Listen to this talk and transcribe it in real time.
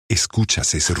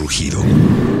¿Escuchas ese rugido?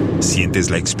 ¿Sientes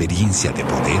la experiencia de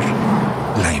poder?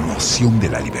 ¿La emoción de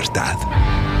la libertad?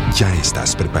 Ya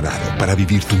estás preparado para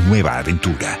vivir tu nueva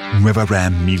aventura. Nueva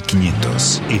Ram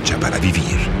 1500, hecha para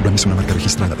vivir. Ram es una marca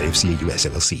registrada de FCA US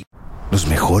LLC. Los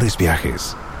mejores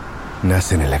viajes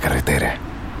nacen en la carretera,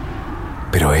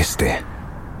 pero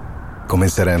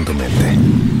comenzará en tu mente.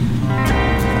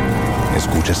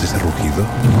 ¿Escuchas ese rugido?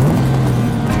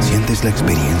 ¿Sientes la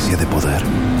experiencia de poder?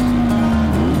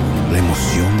 ¿La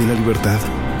emoción de la libertad?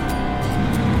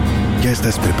 Ya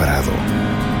estás preparado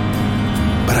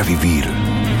para vivir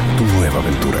tu nueva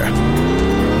aventura.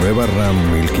 Nueva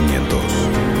Ram 1500,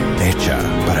 hecha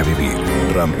para vivir.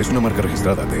 Ram es una marca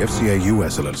registrada de FCA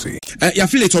US LLC. Ya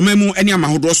file to memu eni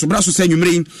amahodo so bra so se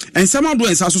nwumre ensama do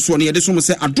ensa so so ne yede so mo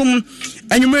se adom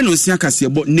enwumre no nsia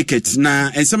Kasiebo Naket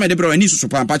na ensama de bra ani so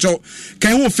pampa cho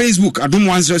kan wo Facebook adom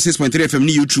 106.3 FM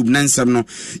ni YouTube na nsam no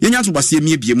yenya to base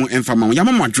mi ebie mu enfama wo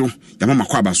yama madwo yama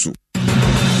makwaba so.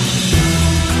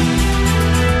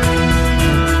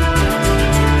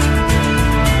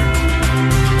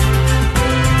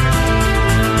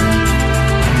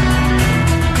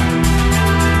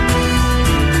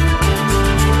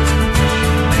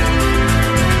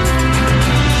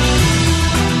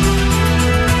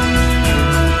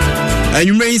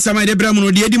 Enyumre sama de bra mu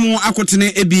no de edimu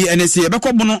akotene ebi enese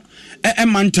bekobo no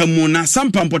emantamu na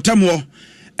sampampotamu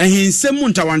ehensemu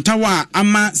ntawantawa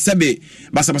ama sebe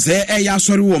basabase ya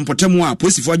asori wo mpotamu a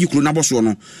posifo agikuru na boso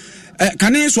no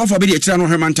kane so afọ be de akira no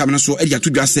hwemantam no so e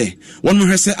atodwa se wonu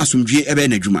hwese asomdwie ebe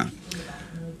na adwuma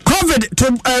covid to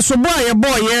so boye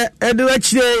de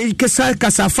akire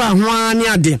kasafa ho ani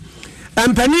ade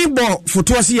Ampani bo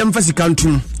foto si yamfa sika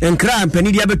ntum enkra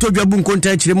ampani dia betodwa bu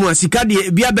nkonta akire mu asika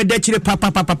de bia beda akire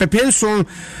papa pepenso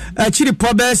akire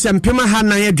pobe se mpema ha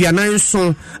na aduanan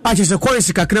so akise coin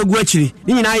sika kra gu akire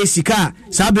ni nyina aye sika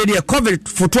sa be de covid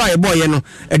foto aye boye no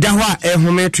eda ho a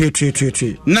ehome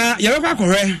twe na yabekwa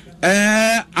akohwe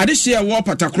adehye wo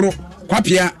patakro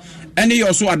kwapia ene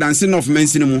yo so adanse of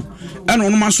mensini mu ene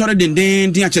onu masore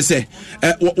denden akise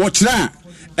wo kira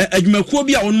adwumakuo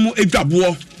bia onu mu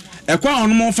edwabo ekwa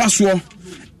onumo faso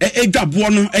edwabo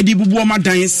no edi bubuo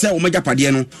madan se o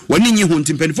magyapade no wani nyi ho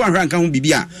ntimpanifo ahra nka ho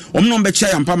bibia omno mbekya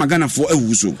yampa maganafo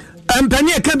awuso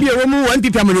ampani aka bia wo mu wan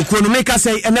pipia manokuro no meka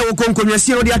sei ene wo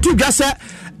konkonwasi no de atudwa se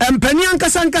ampani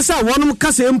ankasa wonum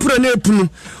kasa empuro na epunu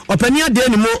opani ade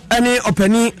ni mo ene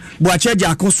opani boacheja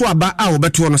akoso aba a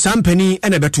obeto no sampani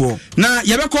ene beto na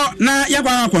yebekọ na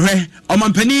yagwa akwahwe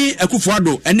omampani akufo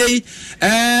ado ene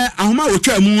ahoma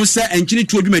otwa mu se enkyini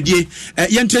tu odwumadie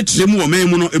yentretre mu wo man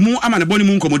mu no emu amane boni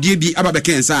mu nkomodie bi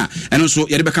ababekensa eno so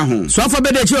yede beka ho so afa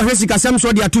bede chi ohwe sikasam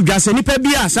so de atudwa se nipa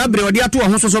bia sabre ode ato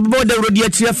ho so bebo de rodi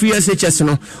atira free SHS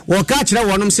no wo ka kire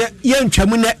wonum se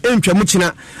yentwamu na entwamu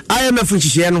kina IMF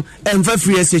nhihye no emfa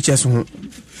free SHS ho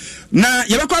na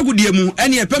yabakọ agudie mu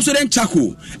ene Pepsodent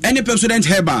Charcoal ene Pepsodent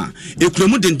Herba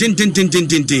ekromu den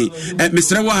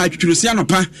mesra wa atwurusia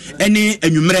nopa ene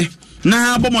anwumre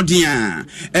na bomodia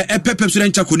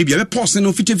Pepsodent Charcoal ni bia be pause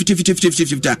no fiti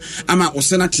ama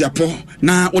osena tiapo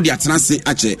na odi atenase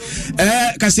ache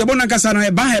Kasiebo na kasa no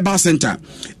Atebubu Asante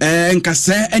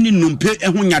nkase ene numpe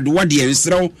eho nyadowa de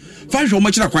ensrew fa hwe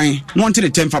mo kira kwan no onte de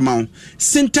temfa mawo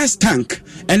synthesis tank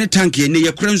ene tank ye ne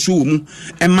yakura nso wo mu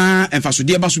ema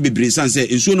emfasode ba so bebre sanse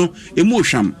enso no emu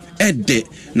ohwam ede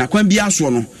na kwan bia so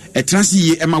no etranse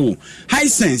ye ema wo high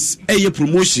sense eye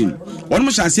promotion won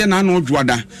mo chance na no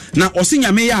dwoada na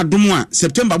osinyame ya adom a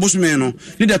September bosume no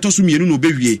ne de to so mienu no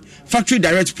bewie factory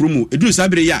direct promo edunu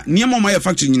sabere ya niam ma ya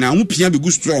factory nyina ho pia be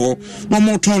gu store ho no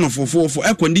mo ton no fofofo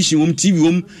air condition wom TV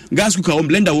wom gas cooker wom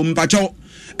blender wom pacho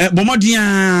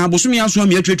bomodia bosumi aso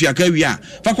am yatwatwa ka wi a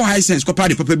fakọ high sense ko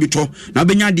party papa bi to na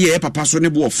obenya de papa so ne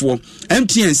boofo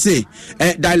MTN say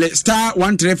dial star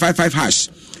 1355 hash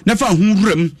na fa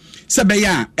hunwuram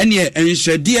sebeya ene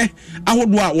enhwede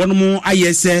ahodo a wonom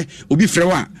ayese obi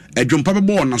frewa adwompa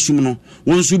bebo na som no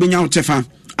wonso benya hotefa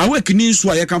awake ni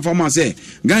nso aye kan fama say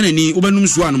Ghana ni obanum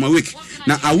so anoma awake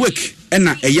na awake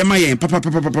ena eyema yen papa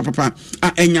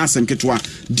a enya asemketwa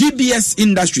DBS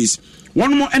Industries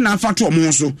one more and afa to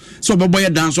omo so boboye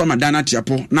dance o madana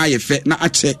tiapo na yefe na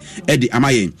ache edi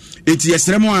amaye enti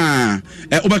yesremo a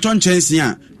obeton chance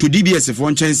a to DBS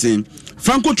for chance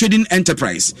Franco Trading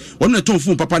Enterprise one na ton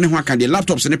phone papa ne ho aka de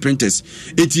laptops ne printers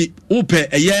enti ope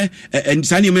eye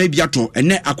ensani ma biato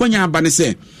ene akwanya aba ne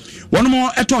se one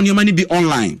more eton ne mani bi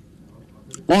online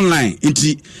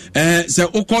inti say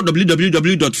oko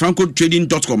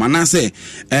www.francotrading.com and say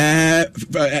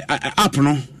app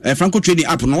no Franco Trading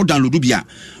app no download bia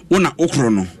wona okro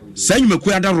no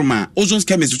Sanyumaku Adaroma, Ozon's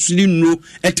chemist, no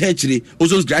etechri,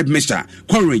 Ozon's dried mixture,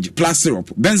 courage, plus syrup,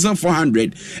 benzoyl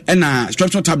 400, and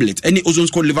strepsil tablet, any Ozon's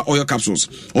called liver oil capsules.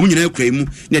 Omunye cream,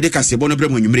 near the Kasiebo no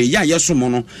bremo numre, ya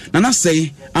mono, Nana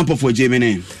say, ample for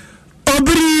Gemini.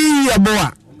 Obri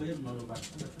Aboa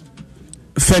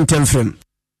Fenton Film.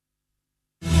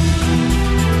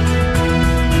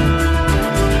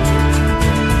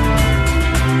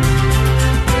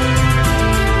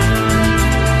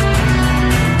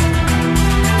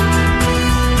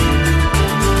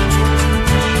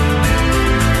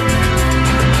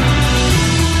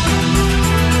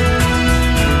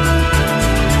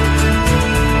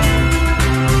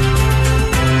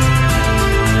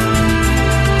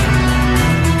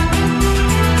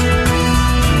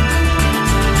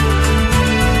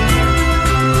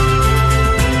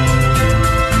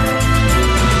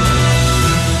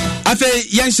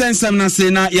 Yanshansam na se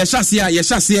na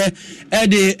yashase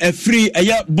de a free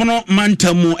bono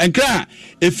mantamu enkra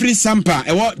a free sampa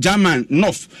ewo German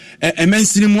North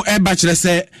emansinimu bachelor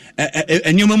se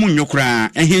enioma mu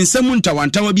nyokra ehensam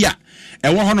ntawantawa bia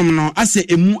ewo honom no ase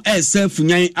emu esa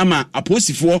funyan ama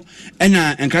aposifo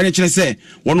na enkra ne kire se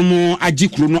wonom agi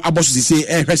kuro no aboso sise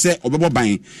ehwese obebo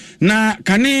ban na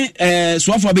kane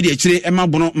soafo abedi akire ema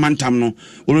bono mantam no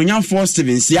ononyamfo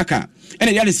Steven Siaka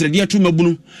ene ya lesredi atu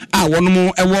mabunu a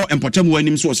wonom ewo empotamu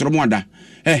anim so osoro mu ada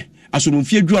asoro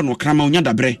mfie dua no krama onya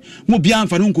dabre mo bia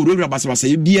amfa no nkorowura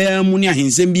basabasa bia mu ne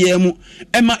ahensem bia mu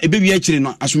ema ebewi akire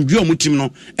no asomdua mu tim no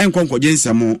enkonkoje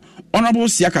nsamo honorable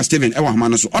Siaka Steven ewa hama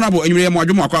no so honorable enwere mo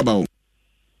adwomo akwa ba o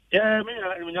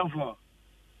me nyamfo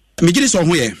me giri so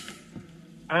ho ye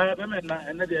be me na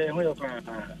ene de ho yo pa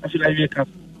asila wie kap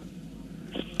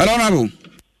honorable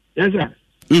yes sir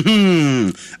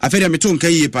afere me to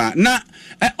nkai pa na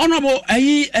honorable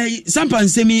sampa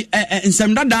nsemi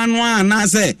nsem dada no a na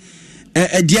se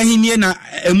dia hinie na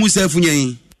emusa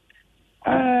funyan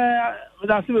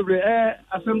da se bebre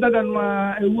asem dada no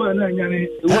a ewu na nyane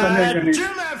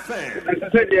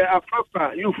se de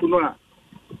afapa yufu no a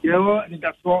yewo ni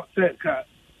da so se ka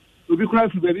obi kura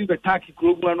fi bebi be taki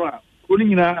krogu no a oni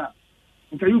nyina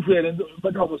nka yufu ele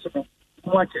be do so ko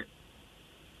wache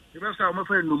ibe sa mo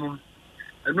fa numu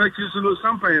eno akisulo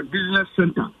sampa business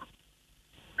center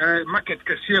market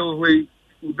Kasiebo way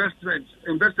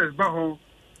investors baho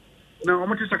na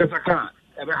omoti sakasaka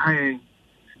ebe hayen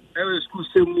school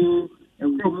semu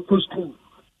from school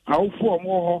awfo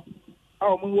mo ho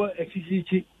awmo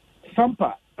echichichi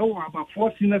sampa about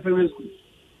 4 senior primary school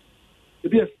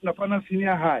the na pana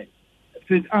senior high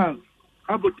St. Anne's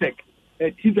Abotech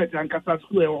Tibet and Kasa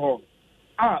school ho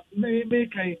me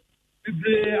kai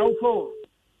the awfo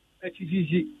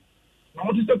echichichi na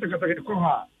omoti sakasaka ko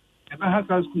ha ebe ha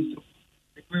sa school so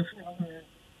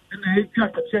na ekwa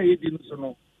kacha yedi no so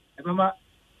no ebe ma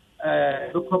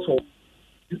dokofo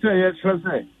ite ye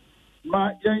trase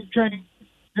ma yan twan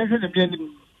ne hwe ne bianim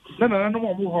na no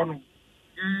mo ho no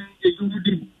ye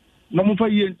yudi na mo fa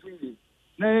ye ntuni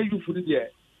na ye yufu ni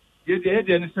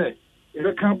ye ne se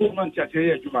ebe kan bo man cha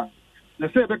ye adwuma na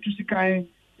se ebe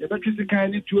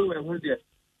twisikan ni tuwe we ho de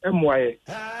emwaye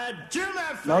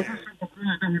na so so ko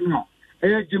no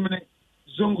eye jimne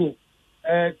zongo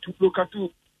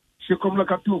tuplokatu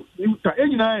shekomlakatu niuta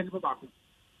enyina ni babako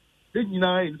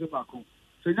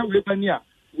so nya we bani a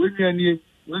we nuani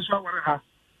we so aware ha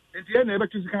enti e na ebe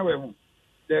twisikan we ho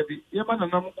dabi ye ma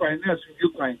nanam kwan na asudie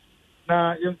kwan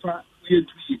na yemfa ye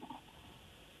tuyi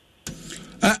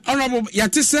honorable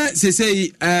yatise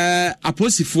sei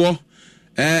aposifo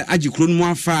agikro no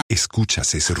afa.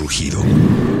 Escuchas ese rugido.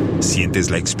 Sientes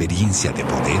la experiencia de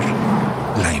poder,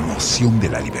 la emoción de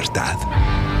la libertad.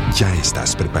 Ya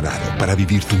estás preparado para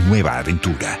vivir tu nueva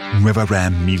aventura. Nueva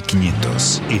Ram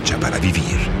 1500, hecha para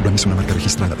vivir. Ram es una marca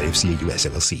registrada de FCA US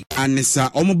LLC.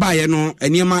 Anessa, omo baye no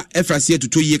eniema efrasie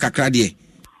tutu ye kakra de.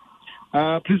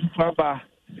 Please papa,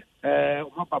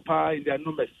 my papa in their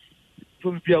numbers.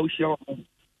 From Pia Ushia,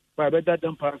 by better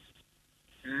than pass.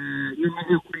 You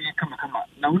may come.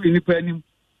 Now we need penny.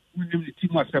 We need the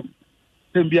team myself.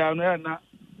 Then be on na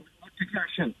take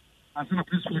action. And so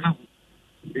please for now.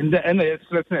 In the end,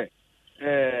 let's say,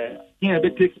 here they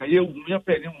take a year, we are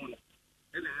paying him.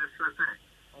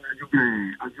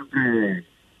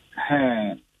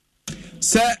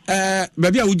 Sir,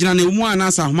 baby, I would generally want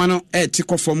us a humano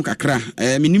take off from Kakra,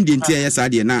 minim the entire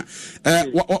Sadia. Na,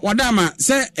 Wadama,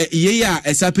 sir, ye are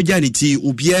a sapijanity,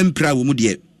 ubiem pra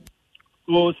wumudie.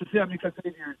 Oh, Cecilia, make a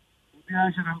say, we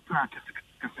are shall practice.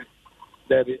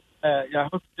 Daddy,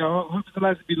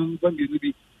 hospitalized in one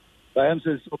be. By him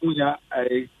says, Omunya,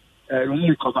 I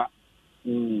only cover.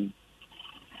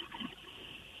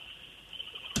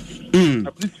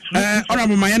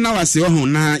 Honorable Mayana was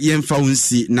saying, na yemfa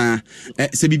unsi na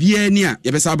se bibia ni a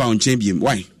yebesa ba onchen biem.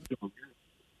 Why?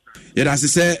 Yeda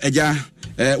se eja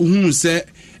uhun se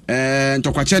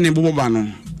ntokwache ne boboba no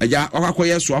eja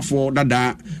wakwakoye soafo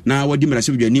dada na wadi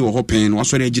mrase bidwani wo hopen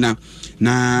wasore agina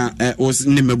na os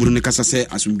ne maburu ne kasa se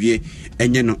asumdwe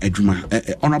enye no adwuma.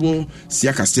 Honorable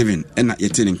Siaka Steven na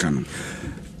yetene nka no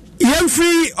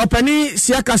yemfri opani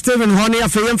Siaka Steven hone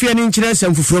afa yemfri ani nkyere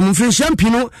samfufuro mfri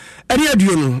champino eri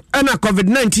aduonu na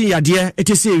COVID-19 yade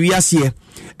etese wiase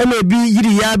ema bi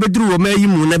yiri ya beduru wo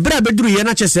mayimu na bra beduru ye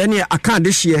na kyese ne aka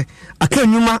de hye aka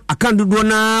nyuma aka dodo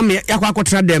na me yakwa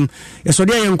akotra dem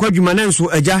yesode ye nkwadwuma na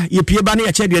nso agya ye pie ba na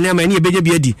ya kyaduane ama ne ye beje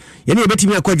bi adi ye ne ye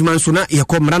betimi akwadwuma nso na ye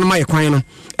komra na ma ye kwan no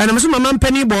ena meso mama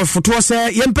mpani bo foto se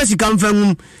ye mpasi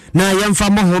kamfangum na ye mfa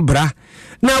mo ho bra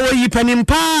na woyi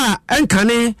panimpa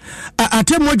enkane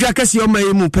Atebubu Kasiebo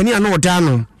mayimu pani ana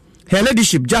odano her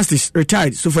leadership justice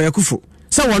retired so for yakufo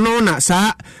sa wono na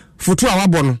sa foto a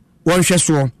wabɔ no wonhwɛ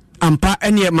so ampa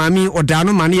ene maami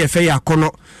odano ma ne ye fe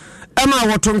yakono ema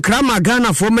woto nkrama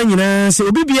Ghana fo manyina se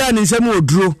obibia ne nsɛm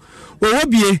oduro wo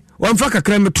bie wonfa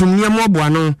kakra metum ne mo boa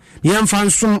no ne mfa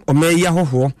nsom omayi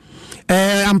ahoho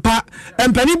ampa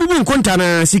empani bubu nkonta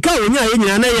na sika onya ye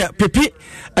nyina na ye pepe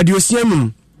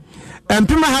adiosiamum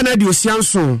empima ha na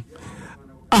adiosianso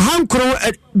ahankro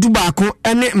dubako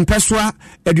ene mpeswa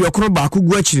aduokro baako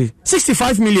gu akire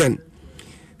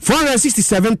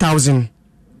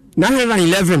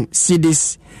 65,467,911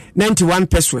 cedis 91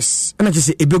 pesos ana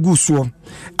kise ebegu so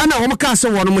ana wo maka se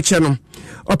wono mo che no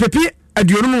opepe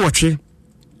aduonu mo wotwe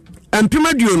empima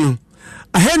aduonu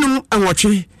ahenum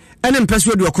anwotwe ene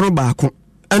mpeswa aduokro baako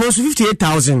ana so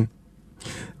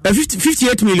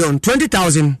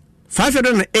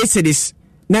 58,20,508 cedis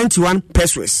 91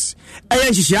 pesos.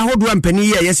 Ayan shishi ahodo ampani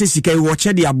ye yese sika wo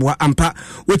chede aboa ampa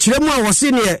wo kiremu a wo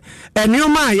se ne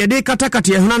enioma ye de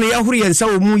katakata ye huna ne yahuru ye nsa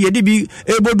wo mu ye de bi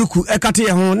eboduku ekate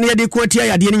ye ho ne ye de ko atia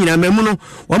yade ne nyina mamu no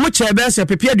wo mo chebe se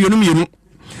pepe aduonum yenu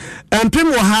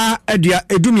empem wo ha adua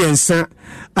edumiensa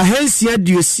ahansia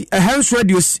aduosi ahanso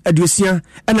aduosia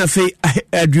na fe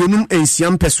aduonum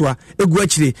ensiam peswa egu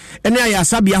akire ene aya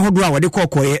sabia hodo a wode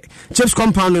kokoye chips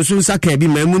compound nso nsa ka bi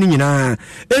mamu ni nyina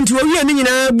enti wo wie ni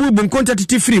nyina bubu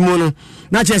nkontati free mu no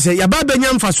na chese ya baba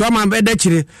nya mfaso ama be da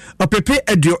kire opepe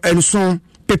aduo enso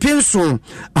pepe nso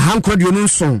ahanko aduonum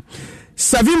nso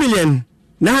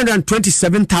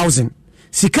 7,927,000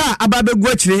 sika ababe gu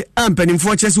akire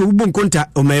ampanimfo chese bubu nkonta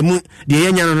omamu de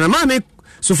yenya no na mame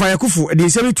so fa yakufu de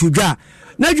nsemi tudwa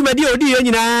na adwumadi odi ye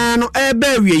nyina no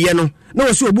ebe wieye no na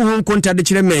wo so obu hu nkonta de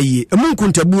kire mayi emu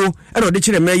nkonta buo e de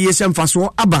kire mayi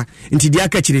semfaso aba ntidi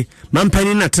aka kire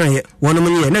mampani na traye wono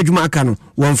munye na adwuma aka no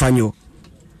wonfanyo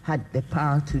had the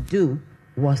power to do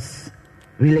was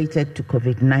related to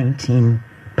COVID-19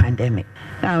 pandemic.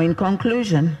 Now in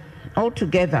conclusion,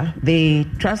 altogether, the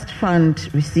trust fund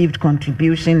received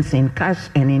contributions in cash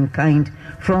and in kind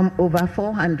from over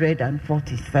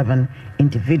 447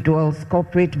 individuals,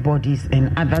 corporate bodies,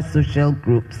 and other social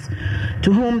groups,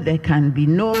 to whom there can be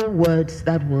no words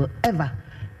that will ever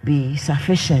be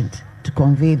sufficient to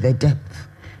convey the depth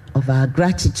of our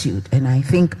gratitude, and I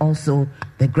think also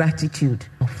the gratitude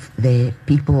of the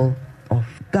people of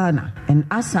Ghana. And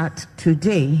as at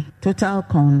today, total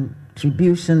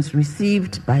contributions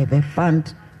received by the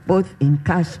fund, both in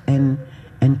cash and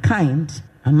kind,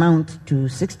 amount to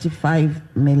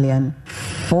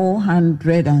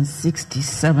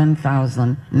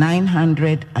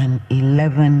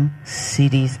 65,467,911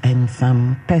 cedis and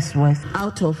some pesos,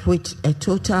 out of which a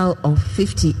total of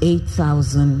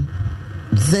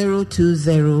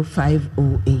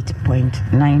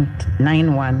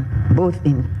 58,020,508.991 both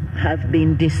have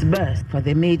been disbursed for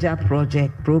the major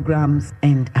project programs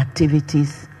and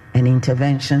activities and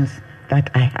interventions that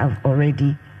I have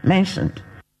already mentioned.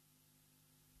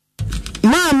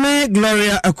 Mame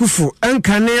Gloria Akufo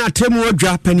enkane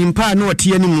Atebubu panimpa na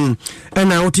otie animu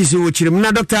na otisi wo kirim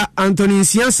na Dr. Anthony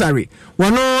Siansari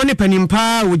wono ne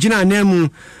panimpa wogina anamu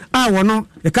a wono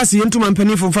e kase yentuma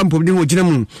mpanimfo mfa mpobden wogina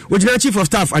mu wogina chief of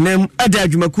staff anamu ada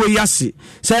adwumakuo yase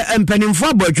se mpanimfo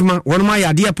abadwuma wono ma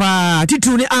yade pa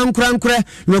titu ni ankura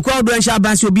nwekwa do anhya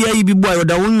abanse obi ayi bi boa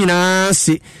yoda won nyina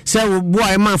se wo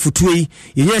boa e ma fotuo yi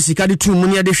yenya sika de tu mu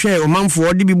ne de hwe o manfo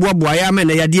ode bi boa ya ma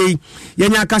na yade yi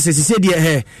yenya kase se de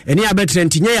he eni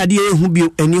abetrent nya yade ehu bi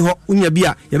eni ho unya bi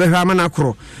a ye behwa ama na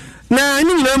akoro na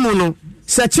ani nyina mu no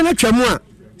se kyena twamu a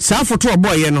sa foto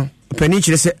oboye no pani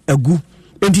kire se agu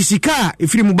enti sika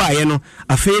efiri mu baaye no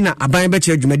afei na aban be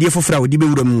kire dwumadie fofora wodi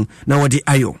bewura mu na wodi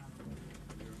ayo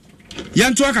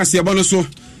yanto Kasiebo no so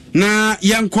na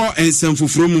yanko ensem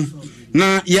foforo mu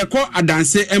na yeko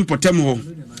adanse empotem ho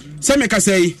se meka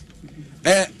sei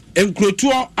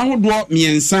enkrotuo ahodoɔ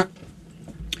miensa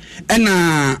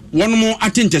ɛna wɔnom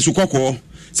atentɛso kɔkɔɔ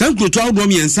saa enkrotuo ahodoɔ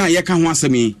miensa yɛka ho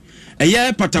asɛm yi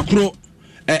ɛyɛ patakoro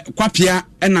kwapia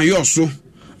ɛna yɔso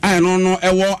a no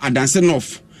ɛwɔ adanse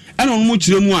north ɛna wɔn mu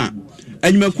kyerɛ mu a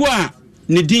anyumaku a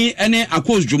ne din ɛne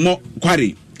akos dwumɔ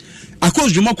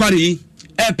kware yi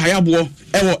ɛpayaboɔ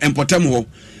ɛwɔ empɔtam hɔ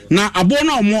na aboɔ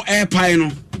no a wɔn ɛpae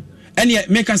no ɛne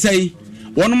meka sɛ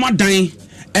wɔn adan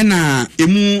ɛna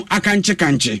emu akanche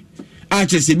a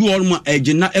kyerɛ bi wɔn a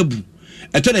ɛgyina abu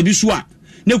ɛtɔ da bi so a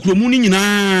na kuromu no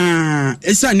nyinaa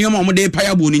ɛsa nneɛma a wɔn de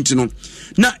payaboɔ no nti no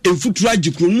na emfuturo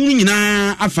agye kuromu no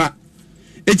nyinaa afa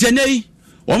etiɛnɛ yi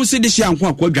wɔn se de hyɛ anko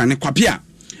akɔdwane kwapia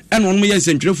ɛna wɔn yɛ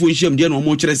nsɛntwerɛfoɔ nhyiam deɛ na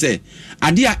wɔn kyerɛ sɛ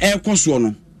ade a ɛrekɔ soɔ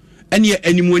no ɛne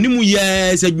animu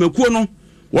yɛ sɛ dwumakuo no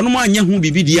wɔn anyɛ ho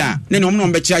bibi deɛ a ne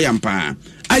wɔn bɛkyɛ ayam paa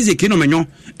Isaac no menyo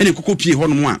ɛne kokɔ pie hɔ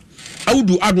nom a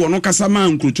awudu adoɔ no kasa ma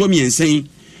nkrotuo miɛnsen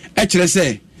ɛkyerɛ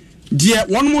sɛ deɛ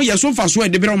wɔn yɛ so mfa so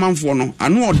ɛde bere ɔmanfoɔ no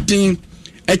ano ɔden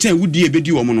ɛkyɛn wudie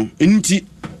bɛdi wɔn no nti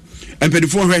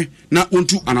mpɛdifoɔ hwɛ na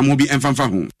ontu anamo bi ɛmfanfa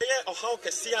ho ɛyɛ ɔhaw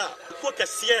kɛseɛ a kuo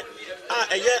kɛseɛ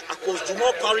a ɛyɛ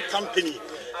akosdwumɔ quarry company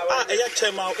a ɛyɛ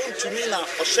chairman ontumi na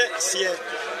ɔhyɛ aseɛ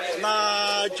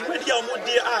na dwumadi a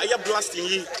wɔde a ɛyɛ blasting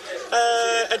yi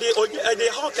ɛde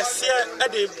haw kɛseɛ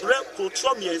ɛde brɛ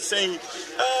kurotuo miɛnsen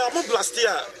ɔmo blasting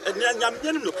a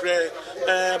nyamea no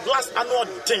nokorɛ blast ano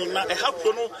ɔden na ɛha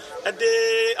kuro no ɛde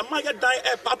amayɛ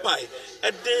dan papae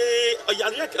ɛde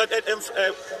ɔyareɛ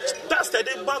dust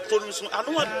ɛde ba kuro no so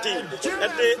ano ɔden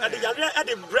ɛde yareɛ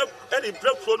ɛde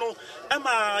brɛ kuro no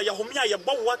ɛma yɛhome a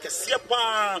yɛbɔ wa kɛseɛ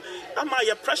paa ama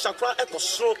yɛ pressure kora ɛkɔ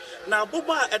soro na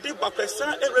boba a ɛde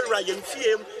bakwɛsa ɛrewura yɛn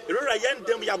fie mu ɛrewura yɛn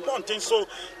dɛm yɛabɔnten so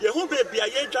yɛho beebi a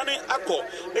yɛdwane akɔ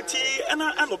nti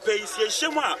ɛna anɔpɛ yi sie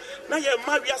hyɛ mu a na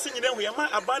yɛma wiase nyina hu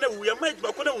yɛma aban no hu yɛma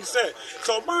adwumako no hu sɛ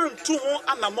ɔman nto ho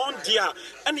anamɔn deɛ a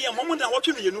ɛne yɛmɔmo na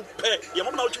wɔtwe mmienu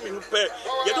pɛ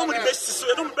yɛdɔm de bɛsi so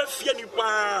yɛdɔm bɛfie ni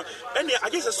paa ɛne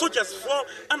agye sɛ soldiers foɔ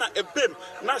ana ɛbɛm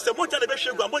na sɛ mogya na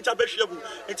bɛhwɛ gu a mogya bɛhwɛ gu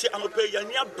nti anɔpɛ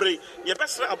yɛani abere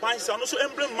yɛbɛsrɛ aban sɛ ɔno so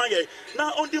ɛmbrɛ mma yɛ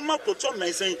na ɔde ma kotɔ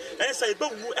mmɛnsen ɛne sɛ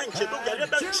yɛbɛwu ɛnkyɛ do yɛreɛ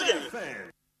bɛnkye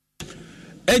yɛn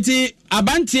eti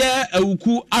abanteɛ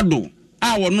awuku ado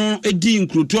a wɔno edi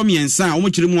nkrotuo miɛnsa a wɔn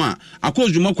kyerɛ mu a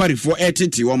akosdwumɔ kwarefoɔ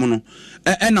ɛtete wɔn no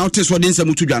ɛna ɔte so de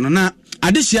nsɛm to dwa no na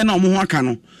adehyɛ na wɔn ho aka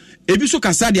no ebi so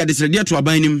kasa de adesrɛdeɛ to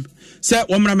aban nim sɛ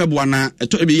wɔn mmra mɛboa na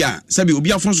ɛtɔ ebi a sɛbi obi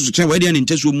afɔ so kyɛn wɔde ne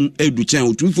nkyɛso mu edu kyɛn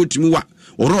otumfo tumi wa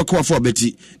ɔrɔ kɔfɔ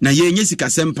ɔbɛti na yɛ nye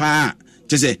sikasɛm paa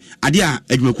kyɛ sɛ ade a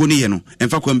adwumakuo ne yɛ no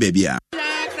ɛmfa kwan baabi a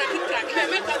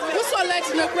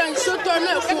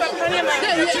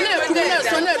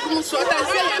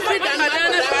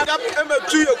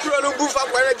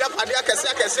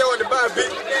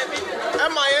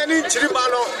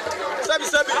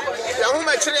Sabi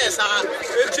yahuma kyerɛ saa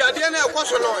etiadeɛ na ɛkɔ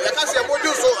so no yɛka sɛ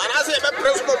modu so anaasɛ yɛbɛprɛ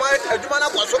so ma adwuma no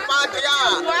akɔ so paa deɛ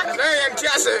a na yɛnte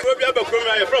ase obi abɛkurom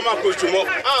a yɛfrɛ ma akɔdwumɔ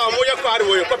a moyɛ kware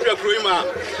wɔ yɛkɔpɛ kuro yi ma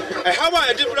ɛhaw a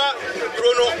yɛde bra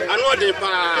kuro no ano ɔden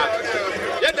paa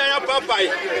yɛdan apapae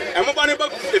ɛmoba no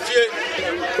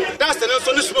bɛfie dast no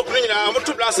nso ne smoke no nyinaa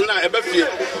moto blast no a ɛbɛfie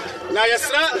na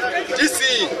yɛsra GC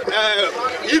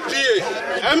EPA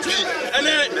MP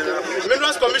ɛne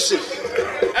Minerals Commission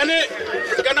ɛne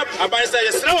Ghana aban sɛ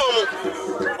yɛsra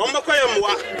wɔn bɛkɔ yɛ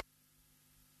mmoa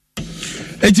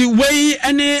eti wei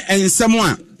ɛne nsɛm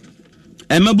a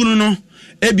ɛmabunu no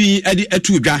ebi ɛde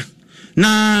atu dwa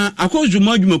na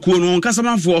akosdwumɔ adwumakuo no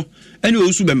nkasamanfoɔ ɛne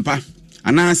ɔsu bɛmpa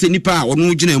anaasɛ nipa a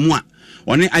ɔno gyina mu a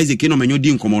ɔne Isaac no manyo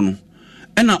di nkɔmɔ no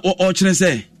ɛna ɔkyerɛ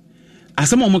sɛ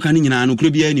asɛm a ɔmo ka ne nyinaa no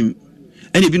kuro bi anim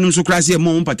ɛne ebinom nso kora sɛ ɛma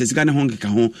ɔmo mpata sika ne ho nkeka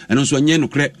ho ɛno nso ɛnyɛ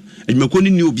nokorɛ adwumakuo no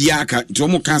ni obiara ka nti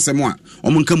ɔmo ka asɛm a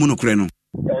ɔmo nka mu nokorɛ no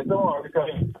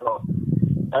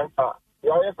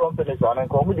yɛayɛ company saa no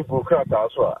nka ɔmo de buo krataa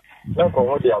so a na nka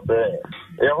ɔmo de abrɛ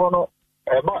ɛhɔ no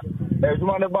ɛba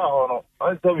adwuma no baa hɔ no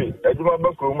ɔnsɛbi adwuma ba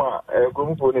kurom a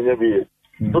kuromfoɔ no nyɛ bi yɛ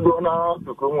dodoɔ no ara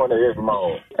fi kurom hɔ na ɛyɛ adwuma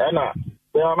hɔ ɛna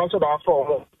bɛa no so da afa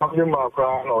ɔmo family man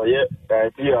koraa na ɔyɛ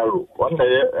PRO wɔn na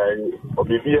ɛyɛ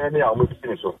ɔbiribiara ne a ɔmo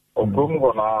sini so ɔkurom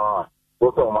hɔ na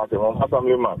wɔsɛ ɔmo asɛm ɔmo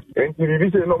family man nti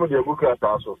biribi sɛ na ɔmo de abu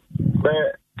krataa so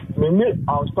many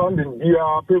outstanding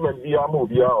payment more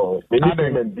many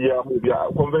payment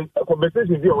more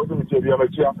compensation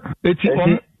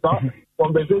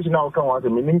compensation now come out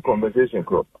minimum compensation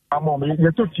crop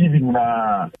you to TV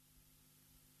na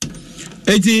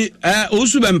eti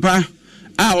osu bempa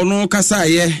a ono kasa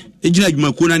ye ejina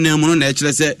adwumakuo na nam no na e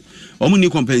kire se omo ni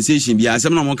compensation bia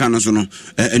asem na mo ka no so no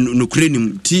no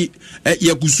krenim ti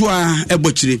yakusu a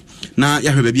ebokire na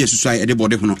yahwe baabi asusua ede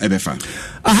bode hono ebefa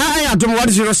aha ya dom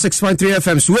 106.3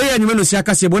 FM so we anyume no sia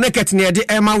Kasiebo Naket ne de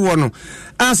ema wo no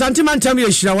Asante mantam ye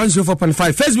hira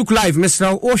 104.5 Facebook live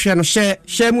Mr. Ocean no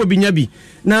share mu obinya bi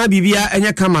na bibia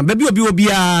enye kama baabi obi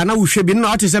na wo hwe bi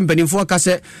na ate sempanimfo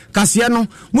akase Kasia no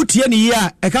mutie ne yi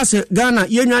a ekase Ghana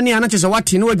yenwane ana chese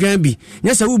wate ne wadwan bi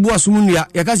nyese wo bu asum nua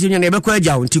yakase yenwane ebekọ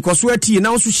agyawo nti koso ati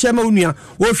na wo so hye ma onua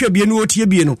wo hwe bi no otie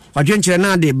bi no wadwen kire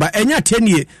na de ba enya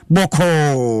tenie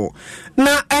boko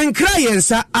na enkra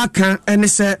yensa aka ene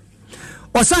se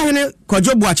osahene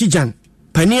Kwadwo Achijan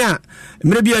pania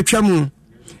mre bi atwam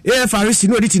farisi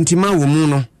no editintima wo mu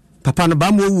no papa no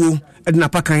ba mo wuo edina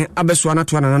pakan abeso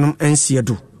anato ananom ensie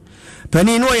do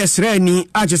pani no yesra ni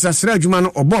agesa sra adwuma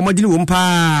no obo modini wo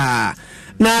mpa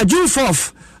na June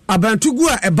 4th abantugu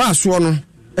a eba so no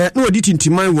no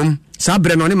editintima wo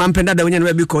sabre no ne mampenda da wonya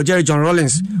no bi ko Jerry John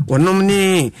Rollins wonom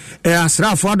ni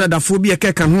asrafo adadafo bi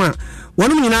ekeka ho a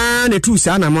wonom nyina ne tu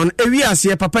sa na mon ewi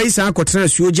ase papa isa akotra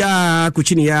suoja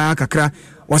kuchini ya kakra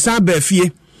wasa ba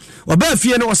fie oba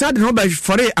fie no wasa de no ba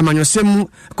fore amanyosem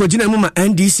kogina mu ma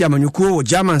NDC amanyuko wo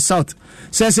German South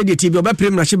se de tibi oba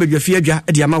prem na hye badwa fie adwa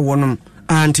de ama wonom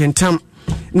antentam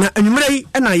na anwumrei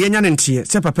na yenya ne ntie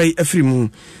se papa yi afiri mu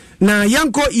na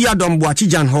yanko Atebubu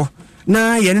Achijan ho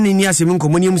na yene ni asem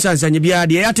nkomoni mu sansanye bia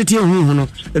de yatete huhu no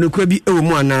enokwa bi ewo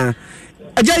mu ana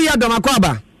aja Atebubu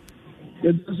akwaba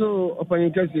so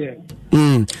opanyin kase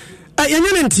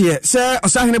yenya ne ntie se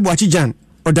osahene bu Achijan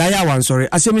odaya wan sorry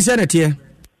asemi se netie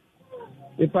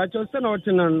ipacho se na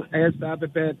otinan esa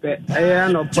pepepe eya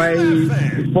no pai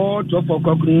 4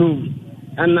 o'clock noon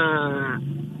ana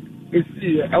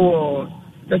isi ewo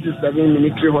 37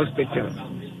 military hospital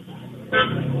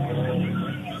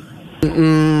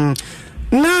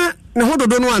na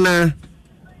hododo no ana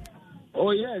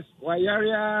oh yes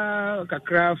wayaria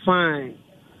kakra fine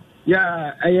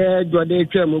ya aye jode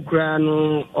twam kura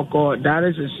no oko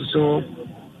dialysis so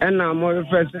ena mo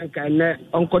first kan ne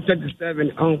onko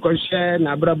 37 onko share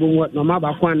na brabo no ma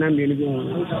ba kwa na me ni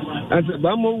as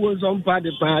ba mo wo so mpa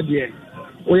de pa de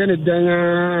o ye ne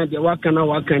dan de wakana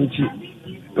wakanti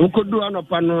onko du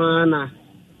anopa no na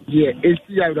de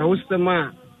esi ya da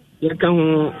hosema ye kan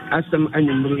ho asem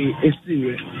anyumri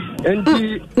esi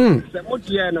enti se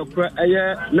motia na kura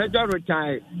aye major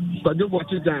retire Kwadwo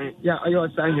Achijan ya ayo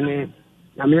sahene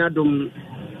na me adom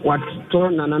wato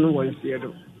nananu wonsie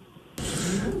do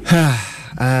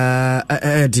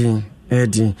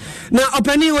Edi na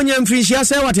opani wonya mfrishia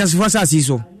se wati asifo sasi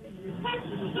so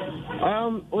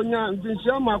onya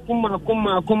mfrishia makuma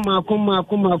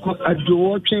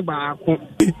adowo twe baako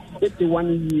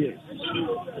 81 years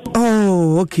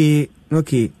oh okay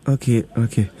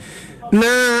na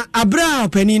abra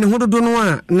opani no hododo no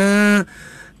a na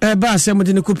ba asem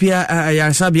de ne kopia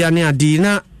ya sabia ne adi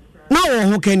na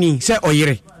wo ho kani se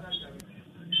oyire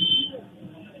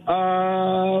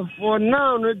for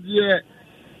now no dear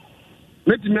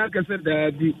let me aka say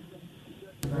that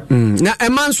na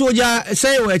eman soja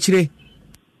say o akire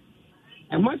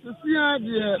I must see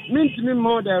the mint me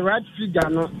more the right figure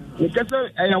no because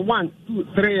I 1 2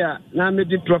 3 na me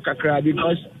di truck akra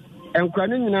because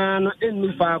enkwani nyina no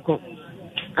enni faako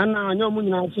ana anyo mu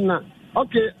nyina so na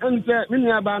okay and say me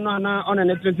nya ba no na on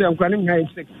na tete enkwani nyina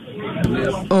 6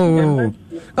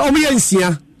 oh me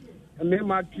yansia me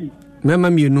ma 2 mema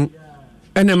mienu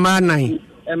ene ma 9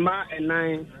 ema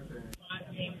 9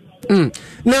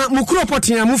 na mukuro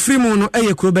potia mu free mu no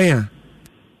eye kuro ben ya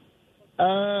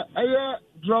aye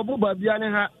drobo babiane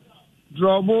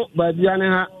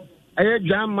ha aye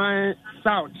German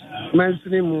South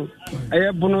mainstream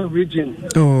aye Bono region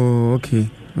oh okay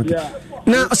yeah.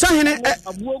 Na osahene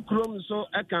abuo krom so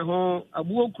eka ho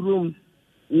abuo krom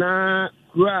na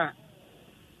kura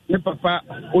ne papa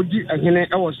odi ahene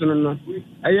ewoso no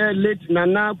aye late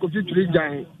nana Kofi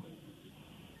Turijan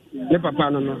ne papa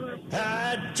no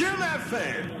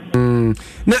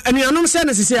na anuanom se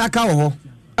na sese aka wo ho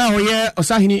a hoye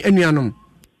osahene anuanom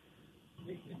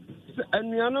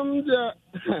de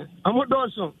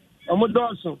amodoso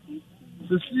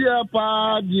sesia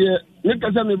pa de ne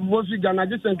kasa me bo fi Ghana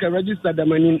je senka register da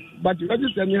manim but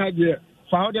register me ha de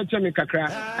fa how de chemi kakra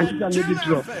anti me di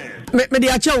tro me de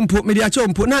acha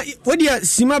umpo na wodi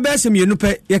sima ba sem yenu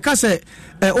pe ye ka se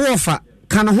ofa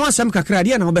kan ho asem kakra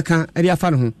de na ho beka e de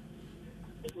afa no ho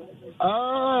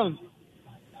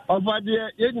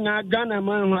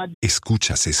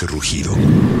Escuchas ese rugido.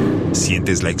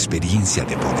 Sientes la experiencia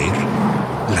de poder,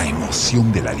 la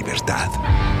emoción de la libertad.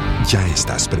 Ya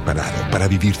estás preparado para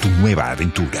vivir tu nueva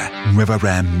aventura. Nueva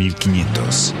Ram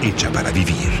 1500, hecha para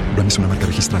vivir. Ram es una marca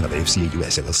registrada de FCA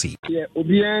US LLC.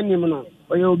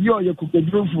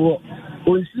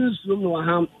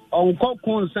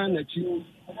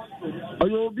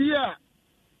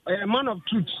 A man of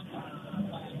truth.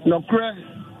 No cry.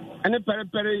 Any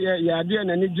pere ya de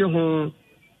na ni je ho.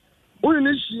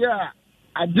 Uni shia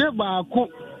ade ba ko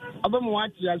abamu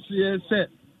ati ase se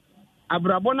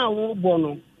abrabo na wo bo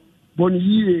no bon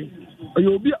yie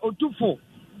obi otufo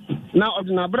na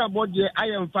odina abrabo je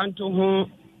ayemfanto ho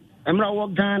emra wo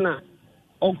Ghana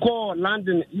oko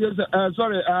London yes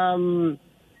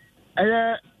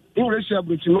English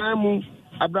abuchima mu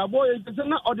abrabo ye se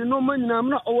na odino manyina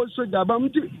na owo soja ba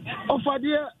mti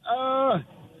ofade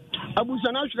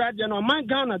abusana hwrade no man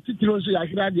Ghana titiro so ya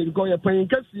hwrade ko ye pan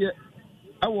kase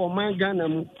awo man Ghana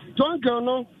mu tonke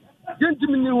no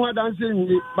yentimi ni ho adanse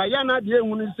ni ba ya na de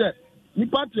ehunu se ni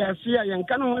party ase ya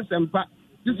yenka no ho sempa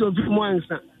tiso fi mo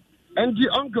ansa enti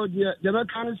uncle de be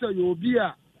kan say you be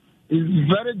a is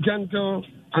very gentle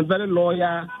and very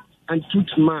loyal and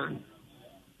truth man.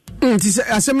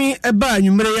 Asemi eba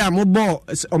anwumre ya mobo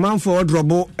omanfo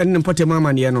odrobo enne mpote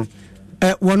mama ne no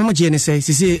wono mo je ne sei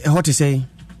sisi hot sei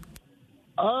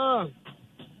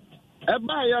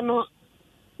eba ya no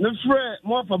ne frɛ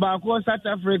mo fa ba ko South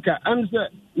Africa am say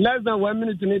less than 1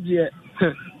 minute ne de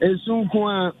esunko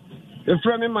a e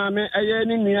frɛ me maame eye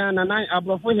ni nua na nan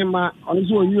abrofo hima ono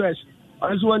so US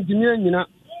ono so ntimi anyina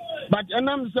but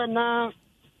enam say na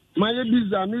my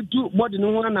visa me too body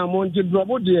no ho na mo nti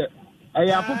drobo de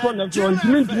aya afofo na so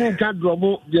ntimi ka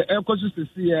drobo de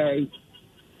ekosisi ya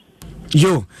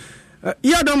yo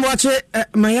ya don wache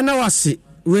mayana wase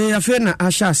we afi na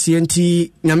asha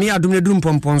asienti nyame adom ne dum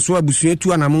pomponso abusua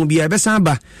tu anamo bia ebesan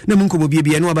ba na munkomo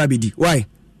bia no aba bedi why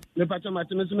le pacha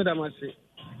mateme so medamase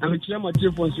amechia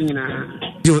motifo nso nyina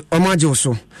yo omaje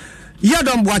so ya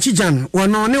don Boachijan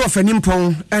wono ne wafani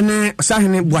mpon ene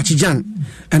sahene Boachijan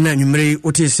ena nwumre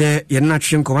otese ye na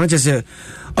twem ko wana se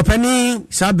opani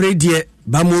sabre die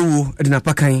ba mowo de na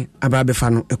pakan aba befa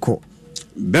no eko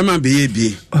bema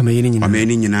beye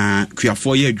ameni nyina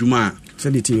kuafo ye adwuma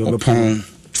sediti yo bepon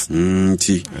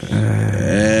nti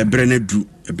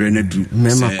brenadu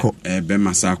memako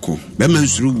bema sako bema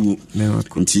nsuruwu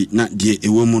nti na die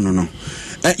ewo mu no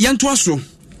yento aso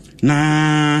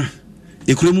na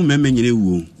ekuremu meme nyire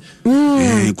wuo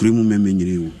ekuremu meme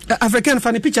nyire wuo African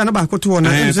fan picture na ba ko to na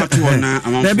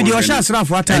na bi di o sha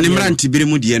srafo ata ni mranti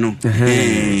biremu die no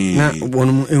na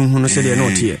wonu ehunu no se de na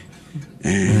otie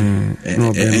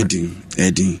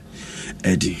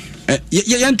Eddie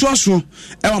yento aso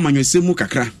ewa manwesemu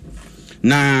kakra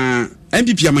na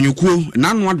MPP amanyokuo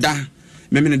na no ada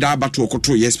memene da abato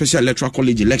okoto ye special electoral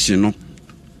college election no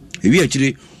ewi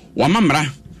akire wa mamra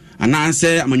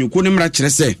ananse amanyokuo ne mra kire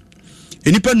se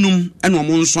enipa num ene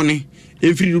omo nsone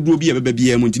emfiri dudu obi ababa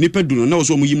bia mu ntinipa du no na wo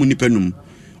so omo yimu nipa num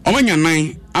omanya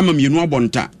nan ama mienu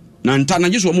abonta na nta na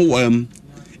jeso omo wam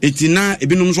etina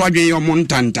ebinum so adwen ye omo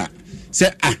ntanta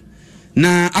se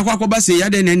na akwakoba se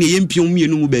yade na ne yempiom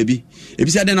mienu mu baabi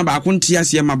ebisi ade na baako ntia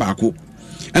ase ma baako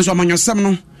enso amanyosem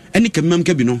no eni kamam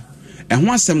ka bi no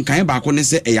eho asem kan baako ne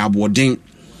se eya aboden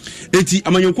eti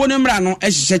amanyoko ne mra no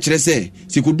ehihye kire se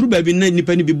sikoduru baabi na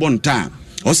nipa ni bi bonta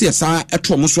o se esa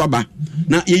eto mo so aba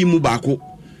na yeyimu baako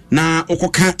na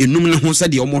okoka enum ne ho se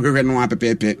de omo hwehwe no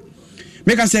apepepe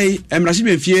meka say emrahye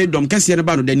bemfie dom kase ne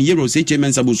ba no den yero se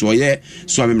chairman sabu so ye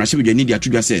so emrahye bedwani dia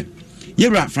tudwa se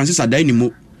yero Francis Adai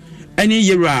mo eni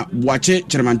yero Boache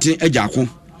Cheremante Ejako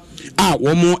a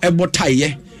womo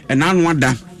ebotaye enanu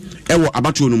ada ewo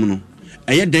abato no mu no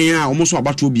eye den a womo so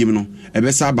abato biem no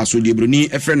ebesa abaso de broni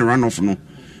efre no run off no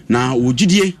na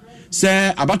wogidie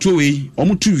se abato we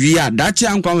omutu wi a dache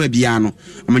ankwa wa bia no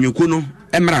amanyoko no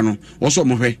emra no wo so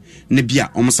mohwe ne bia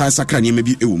omsa sakra ne ma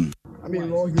bi ewum. I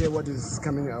mean, we all hear what is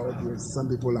coming out with some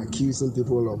people accusing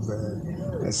people of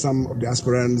some of the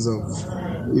aspirants of,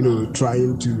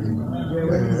 trying to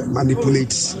manipulate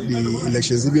the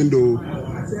elections, even though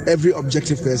every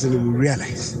objective person will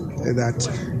realize that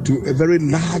to a very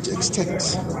large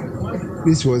extent,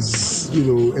 this was,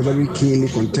 a very keenly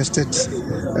contested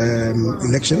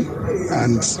election,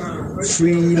 and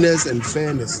freeness and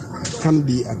fairness can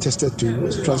be attested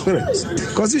to transparent.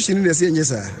 Constitution in the same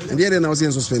yes, and the other now is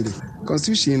suspended.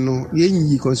 Constitution no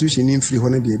yenyi constitution in free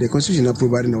one day the constitution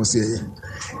approved na say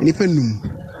nipanum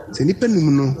se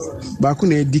nipanum no ba ko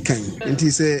na edikan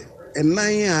nti se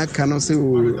enan aka no se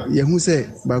ye hu se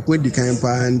ba ko edikan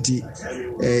pa nti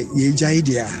ye jai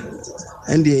dia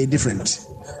and they different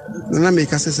na make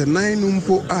se nan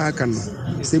numpo aka no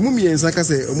se mumien saka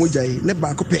se omojai ne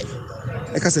ba ko pe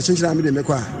e ka se chinchira me de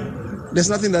mekwa there's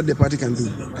nothing that the party can do.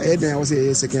 I was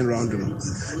a second round.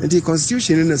 And the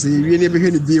constitution is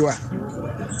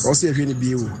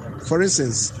for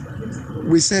instance,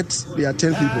 we said there are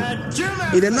 10 people.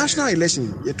 In the national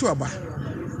election,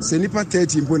 Senipa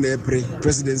 30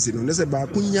 presidency. Let's say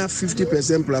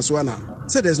 50% plus one.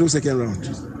 So there's no second round.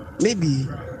 Maybe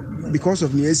because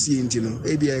of the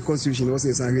maybe a constitution was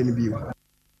a second bill.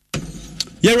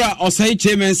 Yera Osai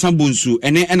Chairman Sambunsu,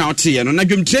 and out here, no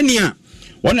Najum Trenia.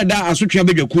 One of that Asutria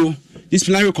Bejoku,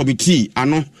 disciplinary committee,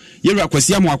 ano, Yera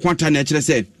Kwasiamo Aquanta Nature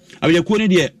said, I will call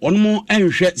it on more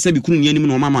and share Sabikun Yenim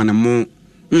Mama and more.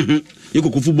 You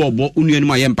could football, Union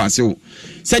my empasso.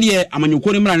 Said ye, I'm on your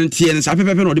quarter and tears, I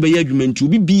prepare or the argument to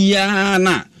be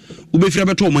Biana,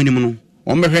 Ubefrabato Manimono,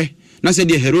 Ombre, Nasa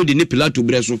de Herod in Nipila to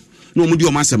Breso, no Mudio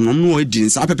Massam, no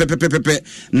agents, I pepe,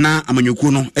 na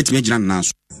Amanukuno, et Major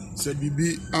Nas. Said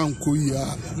Bibi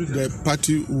Ankoya, the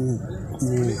party will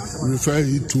refer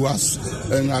it to us,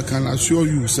 and I can assure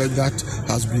you, said that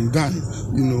has been done.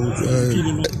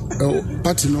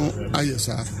 Party no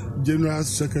ISR, General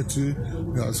Secretary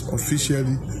has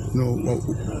officially,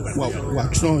 we're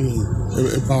trying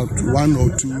about 1 or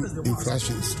 2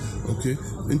 infractions. Okay,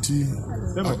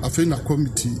 I think a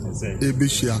committee,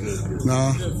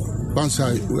 now once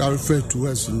I refer to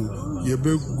us, you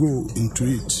better go into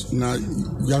it. Now,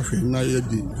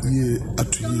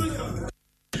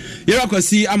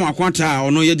 Yerakwasi Amakwanta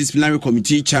ono ye disciplinary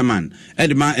committee chairman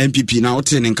Edma MPP na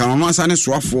ote nka ono asane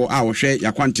soafo a wo hwe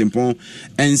yakwantempon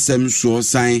ensem so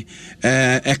san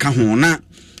eka ho na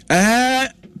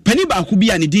pani ba ku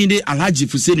bia ne din de Alhaji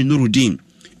Fuseni Nurudin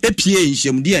epie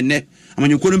nhemde ene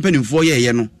amanyekoro mpanimfo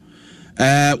ye no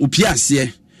opie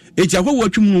ase eti akwo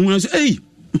atwum no so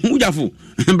ujafo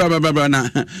bra na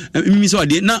mimi so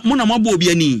ade na mo na mo abo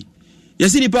obi ani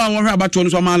yesi ni pa wo hwe abato no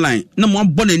so ma line na mo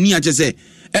abo na ni ache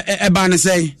eba ne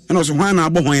sei na so hwan na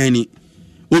abo hwan ani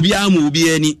obi amu obi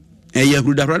ani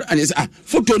yahuda and say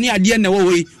photo ni ade na wo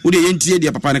we wo de yentie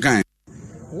de papa ne kan.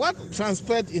 What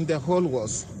transpired in the hall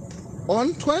was on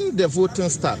when the voting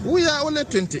started, we are only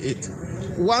 28.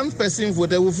 One person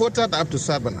voted, we voted up to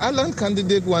 7. Alan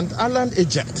candidate want Alan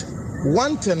agent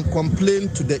want and complain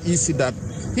to the EC that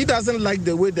he doesn't like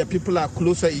the way the people are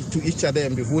closer to each other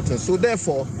and be voting. So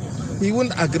therefore, he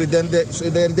wouldn't agree. Then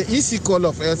the EC call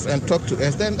of us and talk to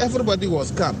us. Then everybody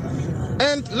was calm.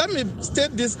 And let me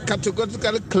state this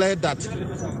categorically clear that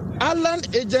Alan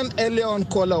agent earlier on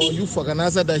called our youth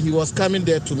organizer that he was coming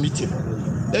there to meet him.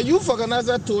 The youth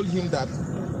organizer told him that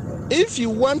if you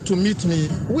want to meet me,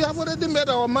 we have already made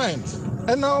our mind.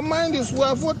 And our mind is we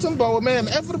are voting Bawumia.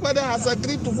 Everybody has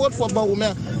agreed to vote for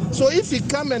Bawumia. So if you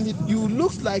come and you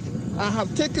look like I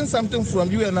have taken something from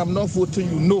you and I'm not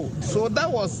voting you, no. So that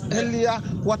was earlier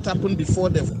what happened before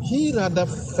he rather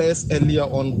first earlier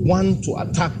on want to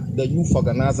attack the youth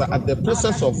organizer at the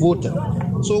process of voting.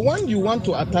 So when you want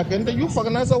to attack, and the youth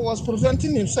organizer was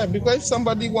preventing himself, because if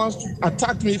somebody wants to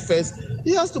attack me first,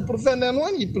 he has to prevent, and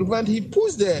when he prevent, he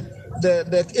pushed the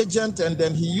agent and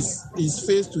then he used his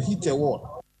face to hit a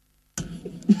wall.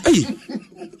 Hey.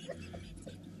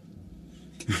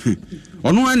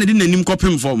 Ono ane di nanim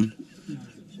kopem form.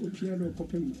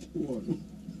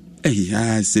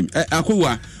 Eh sim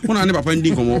akowa wona ne papa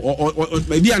ndi komo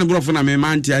bia ne brofo na me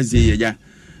manti azie ya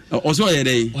oso ye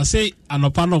dey o say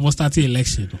anopa no start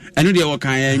election eno de wo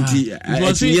kan ya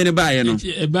nti ye ne ba ye no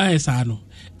e ba ye sa no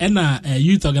ena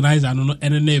youth organizer no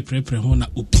ene na prepare ho na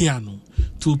opiano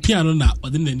to piano na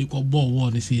odinani ko ball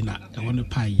war ne say na e won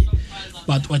paye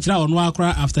but wachira ono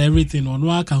akra after everything ono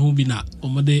aka ho bi na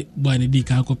omode boy ne di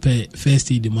ka ko pe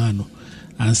first aid man no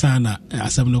ansana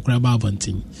asem no kra ba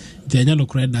bontin tenya no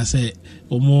kra da say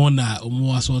omo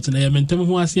asort na yementem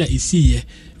ho ase a esiye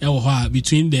e wo ha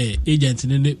between the agent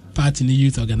and the party the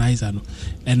youth organizer no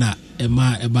ena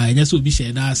ema enya so bi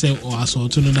share da say o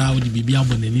asort no na wo di bibia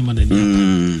bonani ma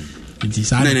nani nti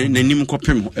sa nanim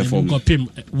kopem efom kopem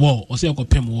wo o say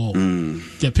kopem wo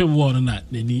kopem wo no na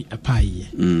nani apaye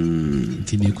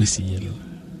nti ne kwesiye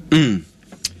no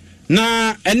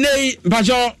na enei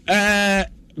bajo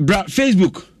bra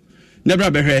Facebook na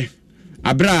bra behwe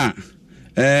abra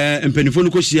mpanifo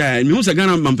no kohia mi hu se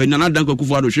Ghana mpani na dan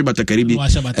kwakufu ado hwe batakaribi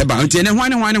eba nti ene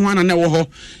hwan na wo ho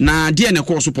na de ne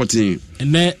ko support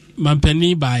ene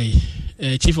mampani by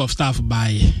chief of staff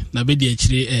by na be de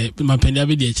akire mampani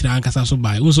abedi akire ankasa so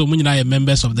by unso munyina ye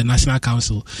members of the National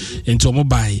Council into omo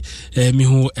by mi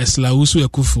hu Eslausu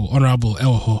Ekufu honorable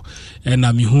ewo ho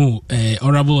na mi hu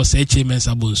honorable Osei Chairman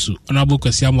Sabonsu honorable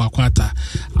Kasiebo Akwata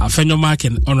afenyo mark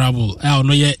honorable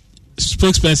no ye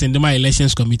spokesperson in my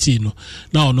elections committee no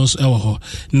now no so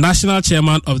national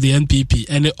chairman of the NPP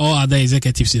and all other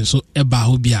executives in so eba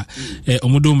ho bia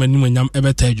omodo manim nyam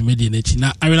ebeta adwumadi na chi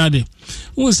na awenade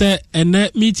won say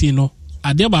ene meeting no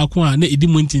ade ba ko a na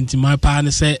edimu ntintima pa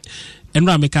ne say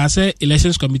enra meka say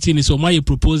elections committee ni so my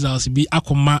proposals bi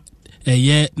akoma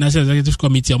National Executive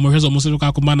Committee omo hwezo muso ka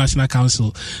akoma National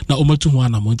Council na omatu ho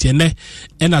anamonti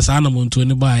ena sa anamontu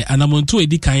ni bai anamontu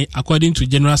edi kan according to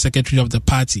General Secretary of the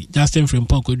party Justin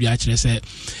Frimpong Kodu akire say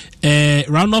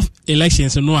round of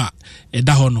elections no a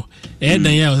da ho no dan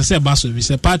ya say baso bi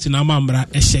say party na amambra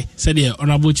ehye say the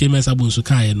honorable chairman sabunsu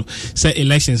kan no say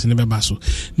elections ne be baso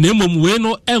na emom we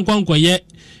no enkwankoye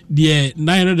the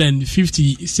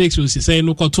 956 was say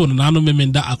no koto no na no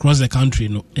memenda across the country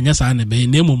no enya sa na be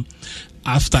nemum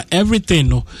after everything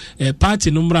no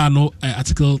party number no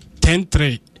article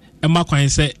 10.3 ema kwan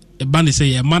say ban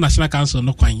say National Council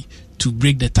no kwan to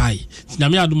break the tie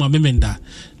nyame aduma memenda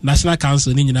National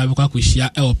Council ni nyina be kwa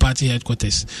kwhia e party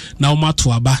headquarters na o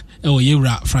mato aba e o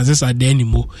yewra Francis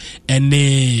Adenimo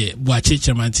ene buache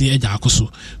chairmanti eja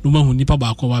akoso no mahu nipa ba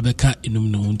akwa be ka enum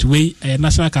no nti we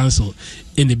National Council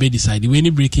in the be decide we any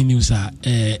breaking news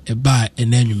ba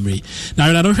enanwumre na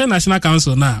we don't National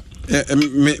Council na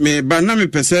me ba na me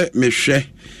pese me hwe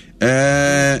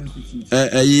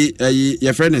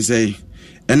your friend say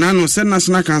and I know send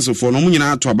National Council for no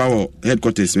munyina to about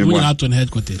headquarters me munyina to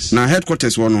headquarters na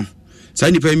headquarters wono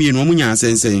say ni pa mi no munya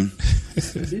sense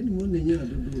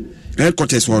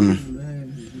headquarters wono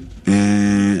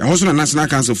hoso na National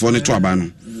Council for no to aba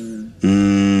no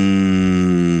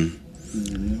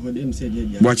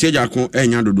boache jako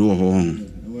enya dodo ho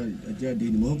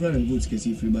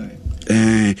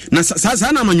na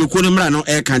sa na manyoko no mra no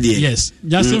e ka de yes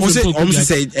just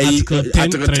say article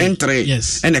 10.3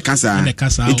 yes and the kasa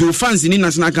it fans ni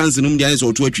National Council no dia so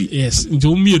oto atwi yes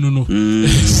njo mienu no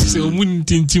se omun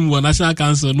tintim wo National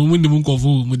Council no mun nim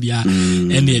nkofo mu dia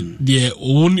and de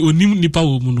onim nipa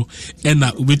wo mu no e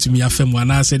na obetumi afem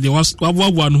wana se de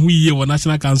waboabo no hu yiye wo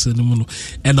National Council no mu no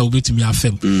e na obetumi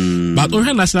afem but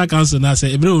o National Council na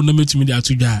se ebre o no metumi de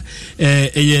atudwa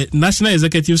National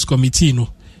Executives Committee no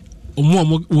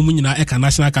omo nyina eka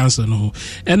National Council no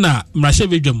na mrahye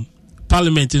bedwam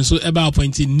parliament so eba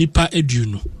appointing nipa edu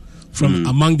no from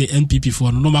among the NPP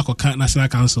for no makoka National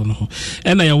Council no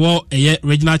na yewo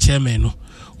regional chairman no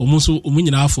omo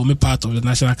nyina form part of the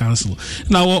National Council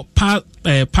now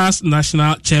past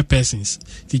national chairpersons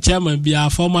the chairman be a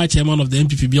former chairman of the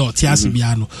NPP be or Tiasi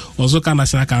Biano also can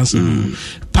National Council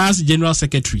past general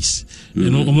secretaries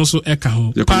you know almost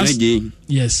past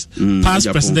yes past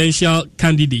presidential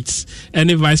candidates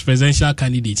any vice presidential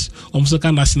candidates also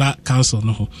can National Council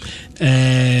no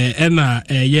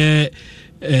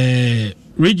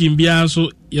region bia so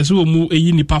yeso mu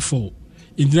eyi nipa for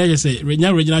India say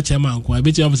regional chairman ko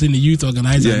abeti of say the youth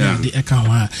organizer the eka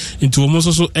ho into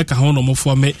almost so eka ho no mo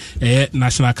form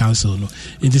National Council no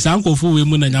into sankofo we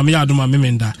mu na nyame adoma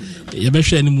memenda ye be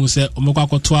hwe ani mu say omekwa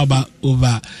akoto aba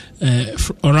over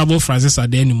honorable Francis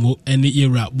Adenimo and the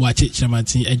era buache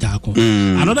chairmantin eja akon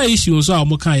another issue so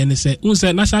omoka ye ne say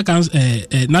National Council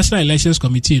National Elections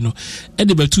Committee no e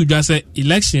de betu dwa say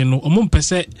election no omo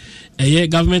mpese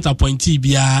government appointee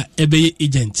bia ebe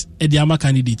agent e de ama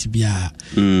candidate bia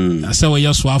say we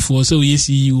yes swafo say we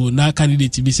CEO na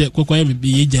candidate bi say kokoye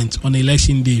be agent on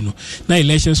election day no na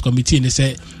elections committee ne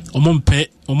say omon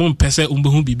pese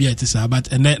umbehu bibi etisa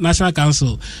but National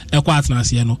Council ekwa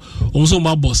atnase no omso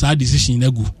mba boss a decision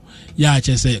nagu ya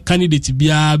che say candidate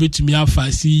bia betumi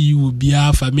afa CEO bia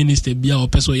afa minister bia o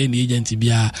person ye na agent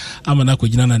bia amana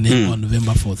kogina na on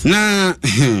November 4th na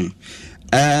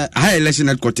high election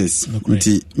headquarters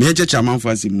nti me chairman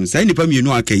for asimu say nipa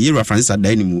mienu aka Yera Francis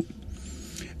Adenimo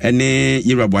ene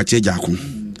Yera Boache Jako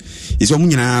iso mu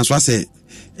nyina so ase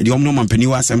the omno mampani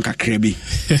wa asem kakra bi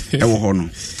e wo ho no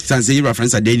san say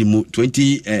reference Adenimo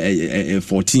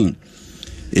 2014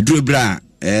 eduro bra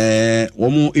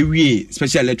wo ewie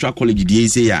special electoral college die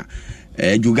say ya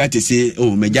jugate say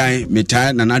oh mejai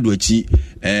meta na nado achi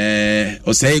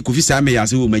o say Kofi Same ya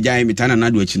say oh mejai meta na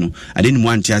nado achi no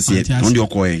Adenimo anti ase on de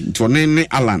okoye nti onene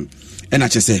Alan e na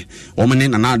chese wo mene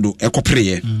na nado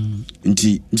ekopre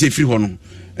nti mse free ho no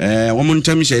womo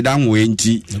ntem hye da nwo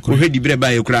enti wo hwedi bre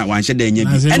ba ye kura wan hye da nya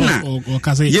bi ena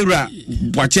Yera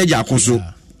Boache Jako so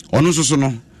ono so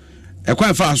no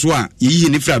ekwa fa so a yiyi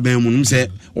ne fra ban mu num se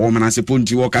wo manase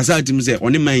ponti wo kasa atim se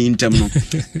one man yintem no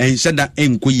en hye da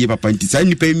enkoyi papa nti sa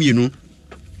nipa mienu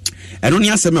eno ne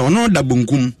aseme ono da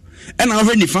bonkum ena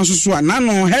wo ni fa so a na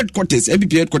no headquarters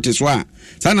APP headquarters so a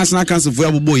sa National Council fo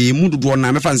abobo ye mu dodo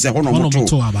na mefa nse ho no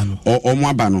moto o mo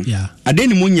aba no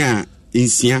Adenimo nya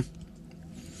ensia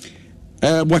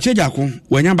Boche Jako,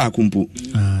 wanya ba kumpu.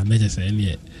 Major say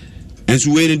any. And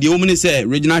so when the woman say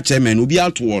regional chairman will be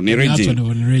out to one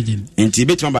region. En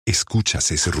Tibet.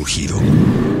 Escuchas ese rugido.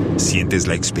 Sientes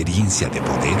la experiencia de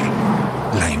poder,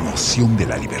 la emoción de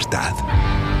la libertad.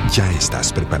 Ya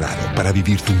estás preparado para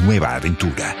vivir tu nueva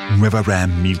aventura. Nueva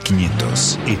Ram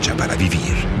 1500, hecha para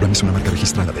vivir. Ram es una marca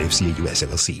registrada de FCA US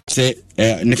LLC.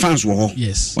 Ne fans wo.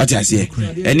 Yes. What I say?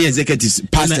 Any executives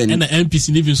past and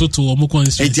NPC living so to omo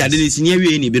constituency. Eti ade ne sini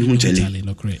awie ni be hu chele.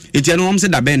 Eti ano om se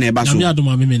da be na e ba so. Na me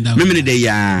adoma me de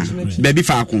ya. Baby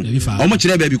faako. Omo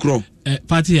kire baby kro.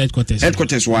 Party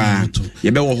headquarters wa.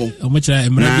 Ye be wo ho. Omo kire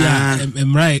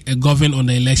emra govern on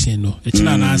the election no. E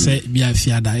kire na say bia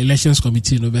fiada elections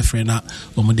committee no be free na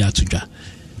omo de atudwa.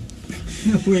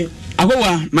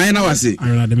 Agowa mayana wase.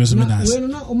 Ara de meso me das. We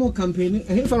no omo campaign.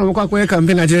 E fa no kwa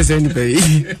campaign na je say ni pe.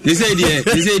 They say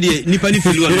nipa ni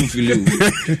filu anu filu.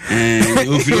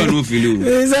 O filu anu filu.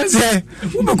 Say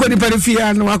we ko nipa ni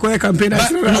fia no kwa campaign na.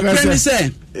 No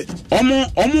say omo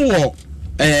wo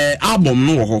album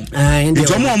no ho.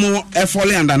 It's omo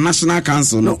follow under national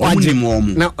council no omo mo.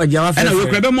 Na ojawa fe. Na we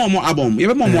krebe mo album. Ye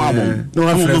be mo album.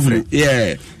 No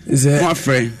yeah. Mo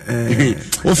friend.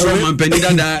 O from Ampani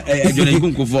dada Jona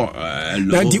Ikunko for.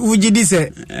 Nanti uji di se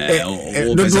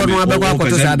do do no abekwa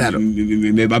akoto sada do.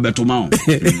 Me babeto ma o.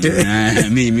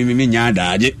 Me nya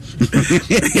daje.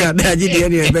 Ya daje de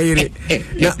ne be yire.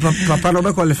 Na papa no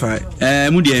be qualify.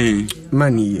 Mu de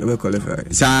mani be qualify.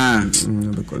 Sa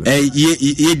be qualify.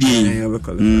 Ye di.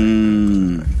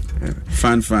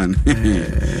 Fan.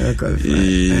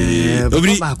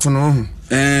 Obri ba kuno.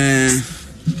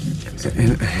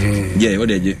 Yeah, what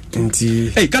did you?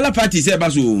 Hey, color party say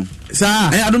basu. Sir,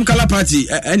 I don't color party.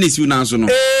 Any soon now so no.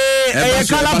 Hey,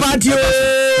 color party.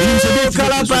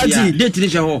 Color party. Date ni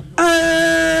shaho.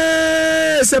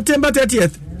 September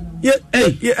 30th. Yeah,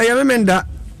 hey, I remember.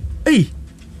 Hey.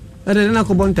 Ada na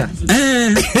ko bonta.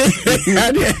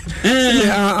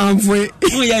 I'm for.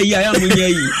 Oh yeah, I'm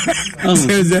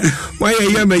yeah. Why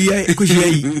you me yeah ko shi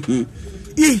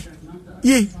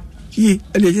yeah.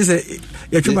 And they say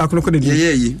you try back no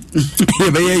yeah.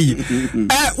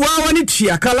 Wa wani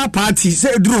tia color party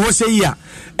say duru ho say ya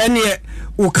ene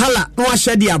wo color no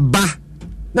ahye dia ba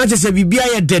na je say bibia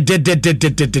ye de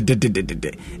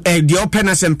the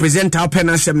openers and presenter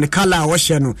openers and the color wo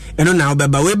hye no eno na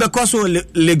obeba we be cause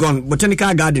Legon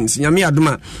Botanical Gardens nyame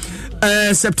adoma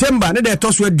September ne de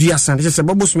toso aduasa ne se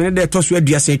bobos me ne de toso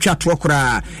aduasa etwa to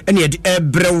kora ene de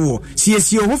ebrewo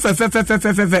siesie ho fe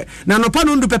na no pa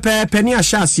no ndu pepe ne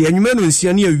ahya ase anwuma no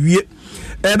nsia ne awie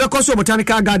because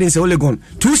Botanical Gardens Legon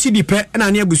 2 cedi pe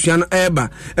na ne abusua no eba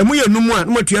emu ye numu a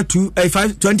no matua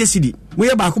 20 cedi mu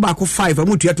ye baako 5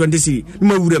 amu tua 20 cedi no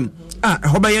mawuram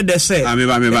hoba ye de say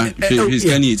ameba his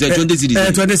can say 20 cedi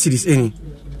 20 cedis eni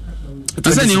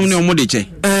asa ne ho mo de che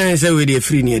say we dey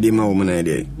free ne de ma wo na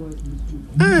dey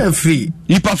free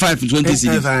nipa 5 20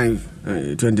 cedis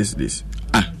 20 cedis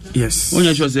yes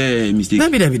onya sure say mistake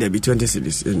David 20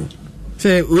 cedis eni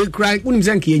say we cry unim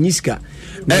zanki enyiska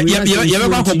ya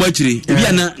be kwa bachiri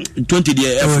bia na 20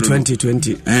 dey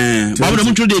 2020 ba wo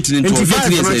mo tro date ni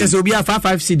 25 say obi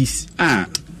 55 cedis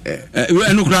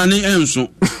we no kra ni enso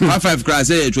 55 kra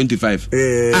say 25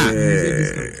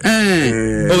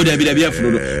 David afro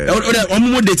o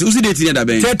mo date usi date ni da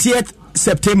ben 30th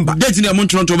September date ni amon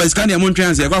tronto ba scan amon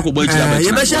tran say kwa bachiri ba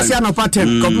ye be sha say no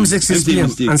pattern come 6 p.m.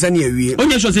 and say na wie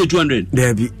onye sure say 200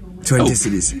 there be 20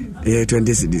 cedis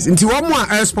 20 cedis nti wo mo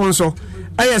a sponsor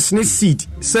ISNet seed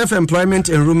self-employment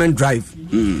enrollment drive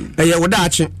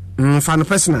wodaache fan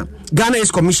personal Ghana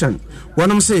is commission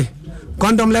one say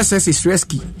condomless sex is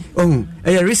risky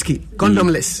risky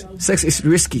condomless sex is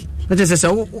risky that is say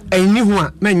any who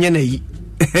menye na yi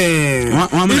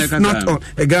if not on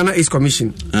Ghana is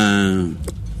commission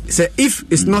say if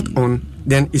it's not on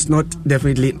then it's not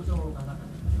definitely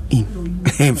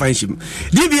in friendship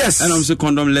DBS and also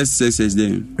condomless sex is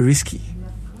there risky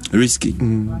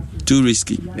too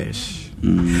risky yes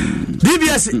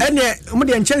DBS ene mo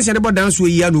de chance de bodan so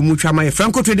yi anu mu twa mai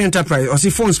Franco Trading Enterprise o si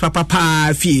phones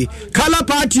papa fie color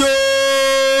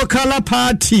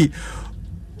party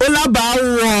ola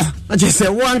bawo aje se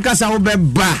wan kasa wo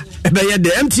beba ebe ye de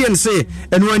MTN say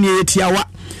enu ani etiawa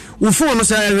wo phone no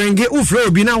say renge wo fra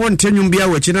obi na won tanyum bia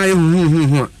wachi na ye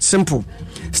hu simple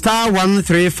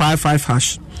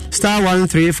 *1355#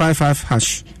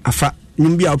 *1355# afa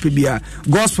nimbia opebia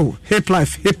gospel hip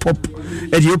life hip hop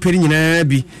e di operi nyina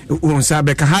bi onsa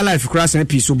be ka high life cross na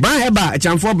piece so ban heba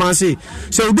chamfo ban say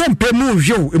so do mpemu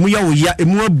hwew emu ya wo ya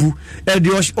emu abu e di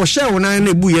o hye wo na na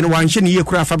ebu ye no wan hye ne ye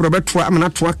kura fa bro beto amana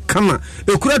to kama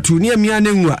e kura tu ne amia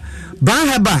na nwua ban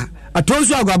heba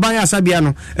atonso agwaban asabia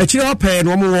no akire ho pɛ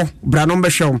no mo wo bra no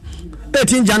mbɛhwɛ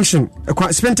 18 junction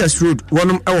Spenters Road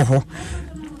wonum ɛwɔ hɔ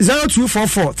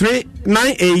 0244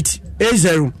 398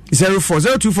 8004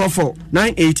 0244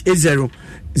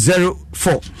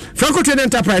 988004 Franco Trade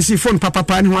Enterprise phone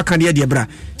papa ne ho akade de bra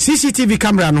CCTV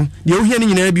camera no de ohia ne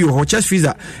nyina bi ho chest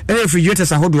freezer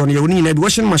refrigerators ahodo no ye woni nyina bi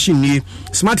washing machine ni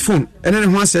smartphone ne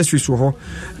ho accessories ho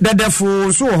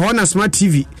dadafo so ho na smart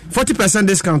TV 40%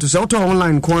 discount so auto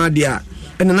online ko ade a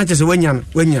ene na chese wanya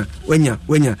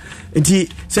enti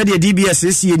said the DBS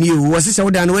esi ni o wasisa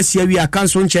woda na wasia wi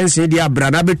akanso nchense de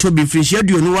abra na beto bi frinhia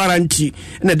aduonu warranty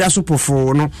na da so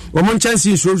pofo no wo mo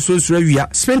nchense so wia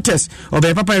Spenters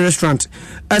obe papa restaurant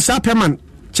Saperman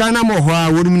China mo ho a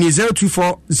wonum ni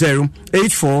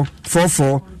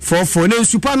 0240844444 na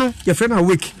supa no ye friend na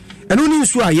week eno ni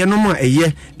nsu a ye no ma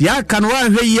eye de aka no wa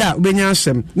hwe yi a obenya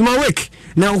asem no ma week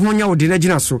na honya wo de na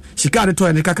gina so sika de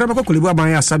to ne kakra ba kokolebu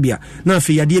aban ya sabia na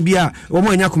afi yade bia wo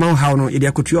mo anya koma ha no ye de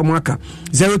akotu o mo aka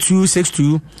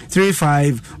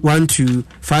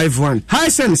 0262351251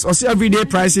 Hisense or everyday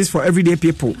prices for everyday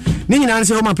people ni nyina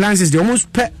nse home appliances de almost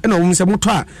pe na wo nse moto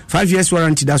a 5 years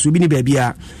warranty da so bi ni ba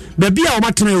bia o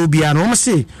matena obi a no mo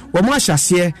se wo mo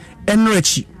ahyase enro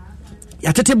achi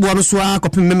yatete bo no so a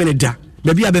kopem memene da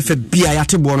baby abefa bia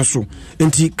yatebo no so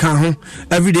enti kan ho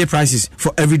everyday prices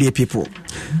for everyday people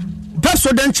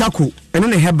President Chako eno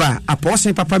ne heba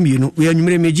aposen papa mienu we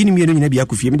anwumere meji ni mienu nyina bia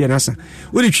kofie me de nasa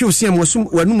we de twi osem wasum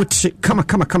wanum kama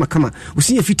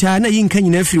osin fitaa na yinka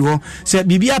nyina afiri ho se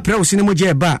bibia pra osin mo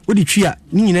je ba we de twi a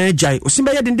ni nyina ajai osin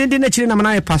ba ye dendende na kire na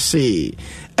mana ye passe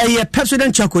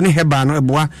President Chako ne heba no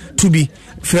eboa to be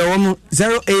fra won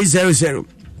 0800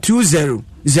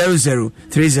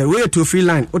 200030 we to free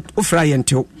line o fra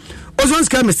yentel Ozon's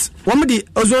chemist one the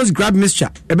Ozon's grab mixture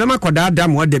ebema kwada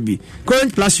dam wadabi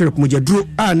current plus syrup mujaduro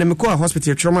na me ko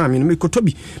hospital trauma me me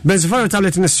kotobi benzophenone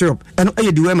tablet na syrup eno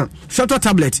aye di wema shelter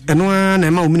tablet eno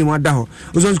na ma omini wada ho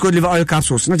Ozon's gold liver oil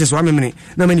capsules na just 1 minute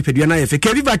na mani pedua na yefe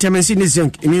kevi vitamin C ne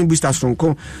zinc immune booster strong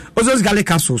Ozon's garlic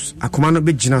capsules akoma no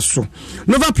be gina so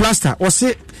Nova plaster o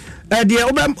se de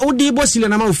odi bosile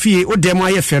na ma ofie o dem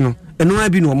ayefe no eno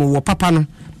abi no mo wo papa no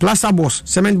plaster boss,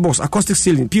 cement boss, acoustic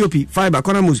ceiling, POP, fiber,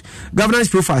 corners, governance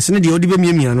profiles, and the Odibe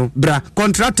Miano, bra,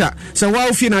 contractor, so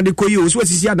while Fina de Koyo, so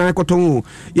what's here than Cotongo,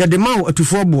 ya the mount to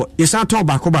 4 board, yes, I talk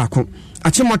back. A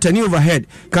chimota new overhead,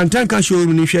 can show you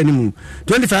anymore.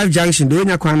 25 junction, the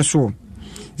Enya Kwana so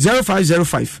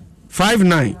 0505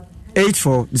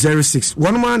 598406.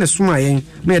 One man is summa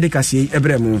medicasi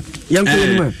ebremu. Young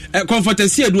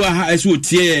comfortancy do ha esu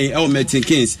tie e meeting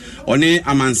kings one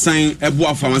amansan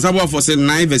eboa for amansan for say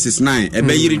 9 verses 9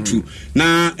 ebe yiri 2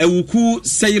 na ewuku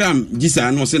seiram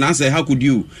gisa no say na say how could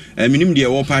you minim de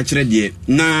wo pa kire de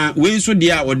na we so de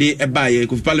a ode ebaye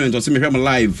kofi parliament o say me hwem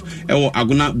live ewo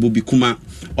agona bobikuma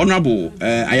honorable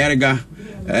ayarega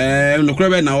no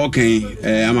krobe na okan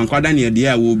amankwada ne de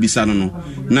a wo bisa no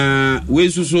na we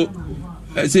so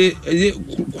say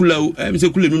kula say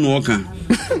kula no okan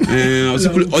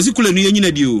osi kula no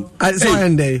nyina di o so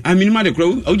ende I mean ma de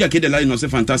kro o ja ke de line no say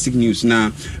fantastic news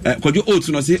na kojo oat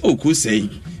no say o ko say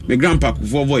my grandpa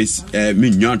for voice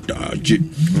me nyata ji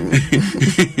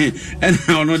and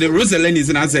now no the Rosalind is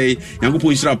na say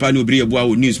yankopon shira pa no obri eboa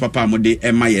o news papa mo de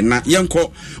emaye na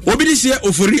yenko obi de hye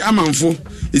ofori amanfo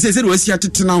e say wasi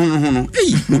atetena ho no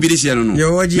obi de hye no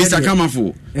Mr.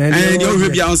 Kamafo and you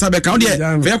bia on sabe ka o de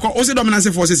fe ko o se dominance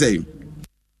force say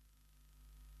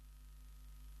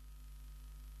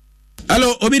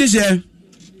hello obi de hye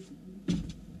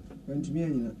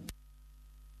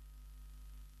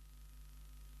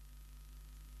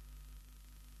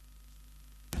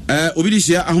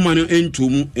obidishia ahumano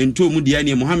entomu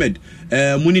diane Mohammed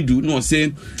Munidu no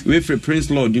say we for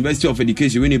Prince Lord University of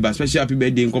Education we need special happy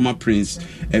birthday nkoma Prince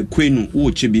Kwenu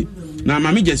wo chebi na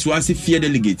mama jesu ase fear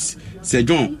delegates Sir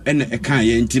John and ekan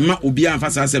ye ntima obi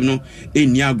amfasa asem no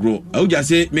eni agro awuja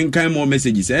say menkan more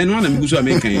messages eno na miguso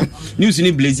menkan news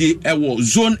ni blaze ewo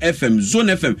Zone FM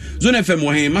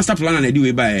wo hen master plan na di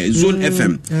we by Zone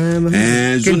FM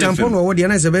Zone FM wo de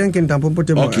na se ben kintampo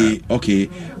potable okay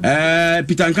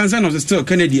Peter Kansa no still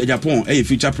Kennedy Japan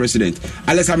future president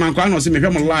Alex Amankwa no say me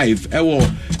hwem live ewo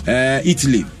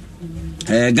Italy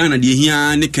Ghana de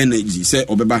hia ne Kennedy say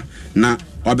obeba na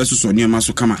obeso so niam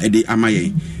so kama ede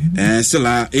amaye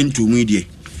sela entumu die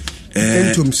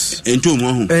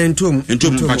entum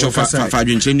pacho fa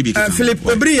dwenche ni bi ka Philip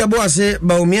Obri yabo ase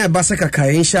ba omi abasa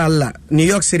kaka inshallah New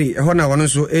York City ho na wono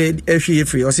so ehwe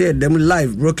free o say dem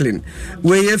live Brooklyn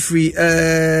we free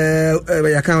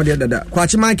ya kan de dada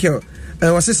kwachi Michael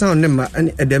was sound nema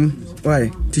and edem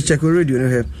why teacher ko radio no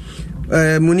here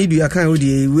Munidu yakan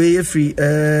odi we free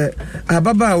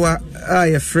ababawa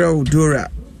a frau Dora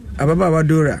ababawa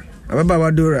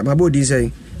Dora mabodi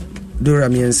say Dora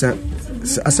miensa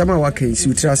asama wake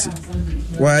siutrase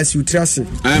wa siutrase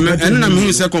enu na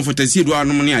me say comfortasi do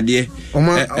anom ne ade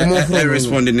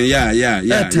responding yeah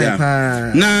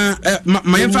na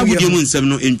mayefa agudie mu nsem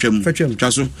no entwam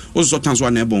twaso oso tanso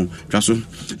na ebon twaso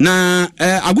na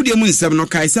agudie mu nsem no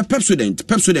kai say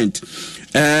Pepsodent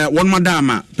one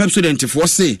madama Pepsodent for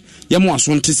say yemo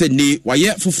aso nte say ne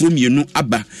waye foforo mienu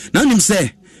aba na nim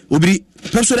say obiri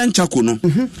Pepsodent chako no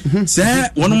say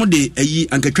one mo de ayi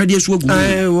ankatwade so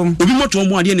agu obi moto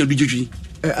mo ade na dudwitwi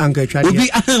ankatwade obi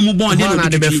ahamu bon ade na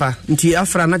dudwitwi nti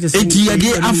afra na chese nti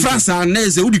ade afra sa na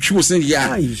ze udutwi wo sen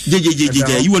ya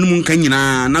jejejeje yi wonu nka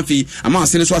nyina na fi ama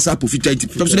asene so asa profita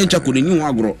Pepsodent chako ni ho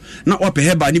agro na ope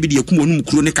heba ni bi de yakum onum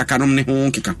kuro ne kakanom ne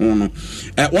ho keka ho no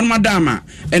one madama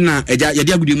na eja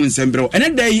yade agudie mu nsembro ene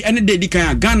dai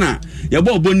dikan Ghana ya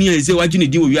bo oboni a eze wagine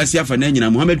di wo wiase afa na nyina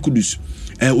Mohammed Kudus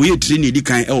oye training di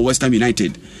kan West Ham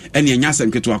United ene nya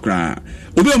asem keto akra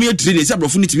obi o me training se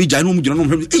abrofo ni timi gya no mu gyina no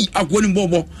akwo ni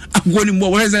mbobo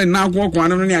we say na akwo kwa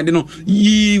no ne ade no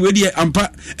yi we di ampa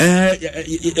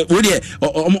we di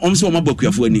omse o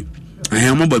mabakuafo ani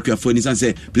mabakuafo ani san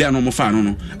se player no mo fa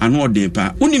no ano ode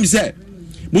pa unim se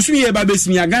musumi ye ba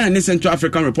besimi ya Ghana ne Central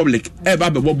African Republic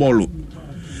ba be ball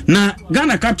na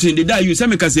Ghana captain de da you say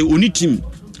make say oni team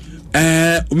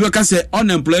obi ka say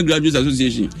unemployed graduates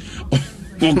association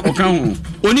okay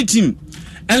only team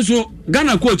and so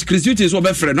Ghana coach Christian so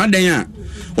be friend na den a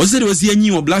o say we see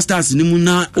anyi o Blasters ni mu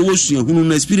na o sua hunu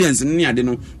na experience ni ade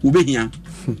no wo behia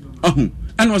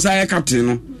and was I captain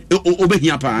no o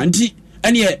behia pa anti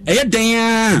ene e den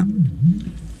a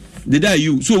the day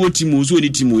you so what team so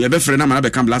any team you be friend na ma be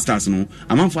can Blasters no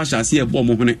amanfo a sha se e bo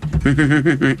mo hune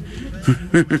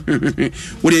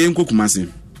wo de enko kumase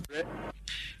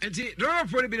enti drama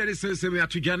for be the same ya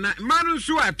to jana manu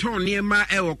so aton niema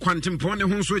e wo kwantempo ne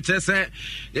ho so kyese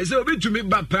they say obi tumi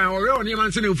ba pa ore oni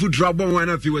man se ne fu trouble one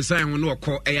of you we sign no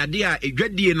ko eyade a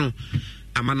edwadie no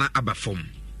amana abafom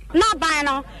na ban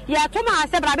no ye to ma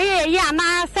se bra be ye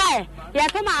ama se ye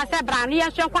to ma se bra ne ye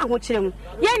hwe kwa ho kyerem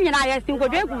ye nyina ye sin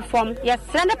kodwe gu fom ye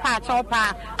sre ne pa cha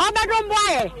pa obedom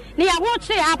boye ne ye ho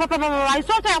kye ha papa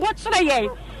so to ye ho kye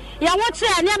ye wo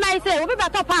kye ne mai se obi ba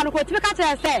to pa no ko timi ka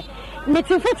kye se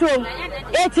meeting futu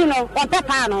 18 no on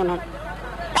pepa no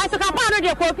aso ka pa no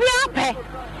de ko pia pe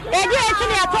e de eti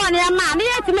ne to ne ma ne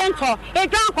eti mento e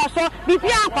dwan koso bi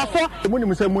pia koso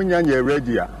munim se munya nya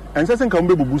ready a ense se nka mo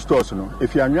bebubu stores no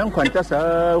if you anwan kwanta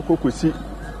sa kokosi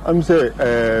am se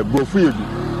brofu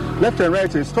yedu left and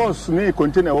right stores ne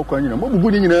container wo kwan nyina mo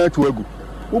bubu ni nyina to agu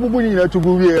wo bubu ni nyina to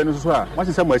gu wie no so a ma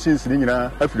se machines ni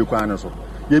nyina afiri kwan no so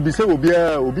ye bi se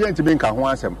obi ntime nka ho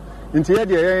asem nti ye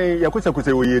de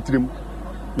yakusakusa wo yetrim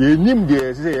ye nim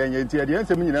de se ye nti ye de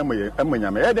nsem nyina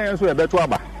amanyama ye de nso ye beto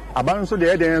aba aban so de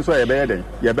ye de nso ye be ye de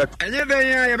ye beto enye de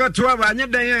ye beto aba enye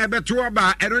de ye beto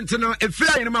aba ero no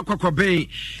efira ye ma kokoben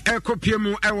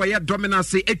ekopiemu ewo ye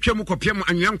dominance etwemu kopiemu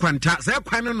anwan kwanta se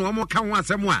kwan no no mo ka ho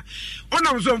asem a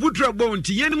onam so mfutura bo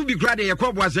nti ye nim bi kra de ye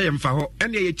kobo ase ye mfa ho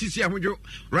ene ye kisi ahudwo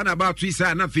run about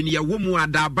isa na fini ye womu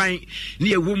adaban ne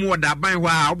ye womu adaban ho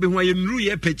a obi ho ye nuru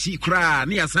ye pachi kra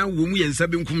ne yasan womu ye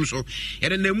nsabe nkum so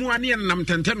ene namu ane ye nam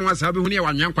tente no asa obi ho ne ye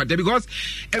wanwan kwanta because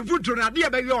mfutura na de ye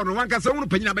be ye ono wanka se wonu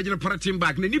panyina be paratin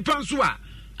back ne nipa nso a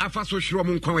afa so hwero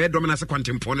mo nkwan ye dominance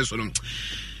kwantempo ne so no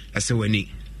ase wani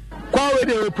kwa we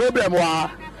de problem wa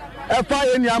efa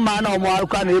ye ni ama na o mo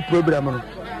akwa na problem no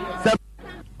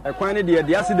ekwan ne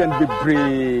de accident bebre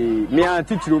me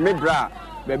antitru me bra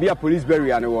ba bia police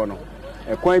barrier ne wo no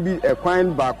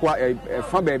ekwan ba kwa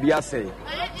efa ba bia say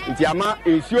nti ama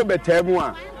esio betamu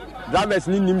a drivers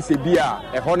ni nim se bia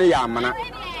eho ne ya amana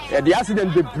the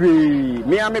accident bebre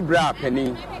me bra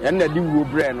penny and na di wo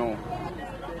bre no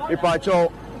ipa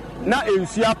cho na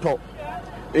ensu ato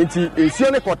enti ensu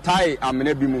ne kotai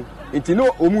amena bi mu enti no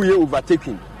omu ye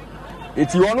overtaking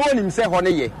enti wono onim se ho ne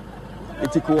ye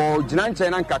enti ko gina nche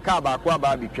na nkaka ba kwa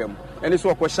ba bitwam ene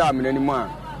so ko sha amena ni mu a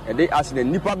e de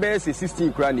accident nipa be se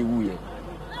 16 kra ne wu ye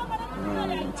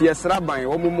enti esra ban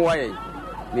wo mu wa ye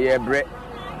ne ye bre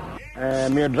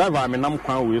me driver me nam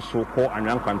kwan we so ko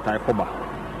anwan kwantai ko ba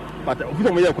but if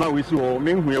you me kwa we si o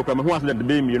me hu ye kwa me hu accident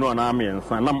be mi no na me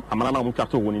nsan nam amana na mu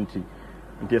twato woni nti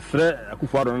nti esre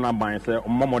akufuado na ban se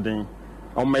ommoden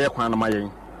o me ye kwan na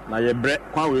mayen na ye bre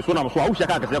kwan we so na so a wo hia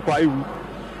ka kase kwa ewu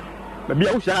ba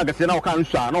bia wo hia ka kase na o ka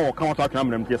nsua na o ka won so atwa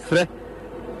mnam nti esre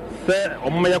sɛ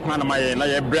ɔmma yɛ kwan na ma yɛ na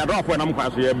yɛ brɛ adɔfo nam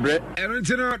kwan so yɛ brɛ ɛno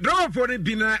nti no dɔwɔfoɔ no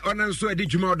bi na ɔno nso adi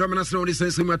dwuma ɔdɔmena sɛ wode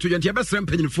sɛnsɛm ato dwa nti yɛbɛsrɛ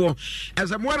mpanyinifoɔ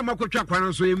ɛsɛ mmoa no makɔtwa kwan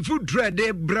nso yɛmfu durɛ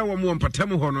de brɛ wɔ mu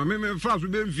ɔmpatam hɔ no memfa so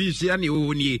bɛmfi hyia ne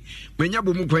ɛwɔ nie manya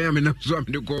bɔ mu kwan a menam so a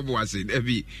mede kɔbɔ ase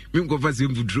dabi menkɔfa sɛ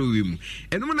mfuduro wei mu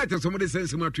ɛnom na kyɛ sɛ mode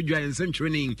sɛnsɛm ato dwa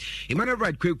yɛnsɛntwerɛ ne Emmanuel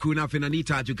Right Kweku na afei na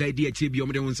Nita Atuka di akyire bi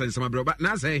ɔmde wo nsɛnsɛm abrɛ ba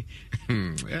na sɛ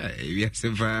wiase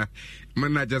fa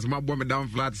mana just my bomb down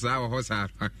flat sour horse.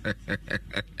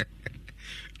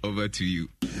 Over to you.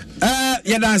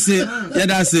 Yeah, that's it.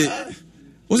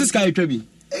 What's the Sky Trebi?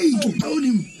 Hey, hold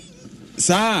him.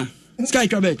 Sir, Sky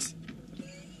Trebet.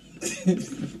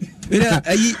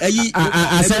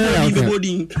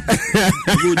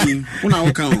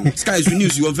 Sky is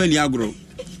news. You are very agro.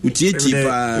 Utie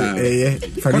cheaper.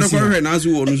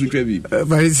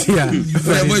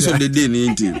 Voice of the day.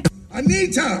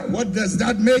 Anita, what does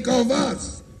that make of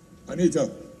us? Anita,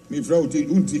 mi frau ti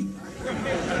unti.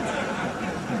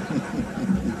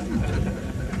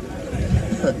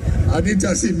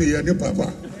 Anita, see me and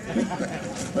papa.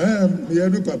 Me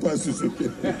and papa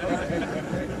Susuke.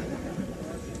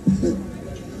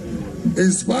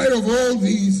 In spite of all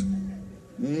these,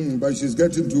 but she's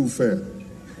getting too fair.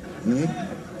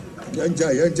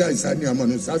 Yanja Sani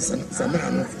Amanu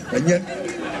Samano, and yet.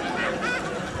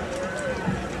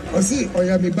 Osi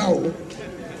oyami bawo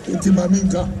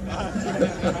itimaminka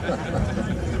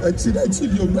achira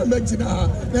chidio memechina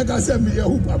neka se mi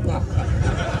yehu papa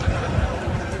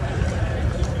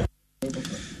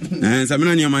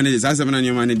samina ni amane sa samina ni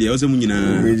amane de oso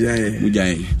munyina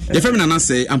mujaye ye femina na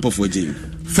say ampofo je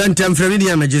fentem fremi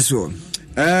dia majeso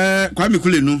kwa mi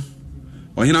kulenu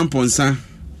ohina mponsa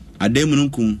ademu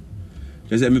nkum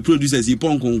se me producers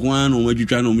ipon konkwan no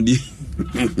madwitwa no mdi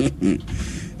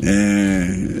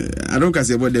I don't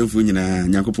Kasiebo dem fu nyina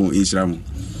Nyankopon Israel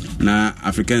na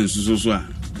Africans so a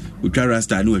utwa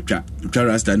rasta no atwa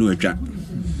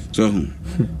so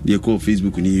dey call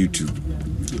Facebook ni YouTube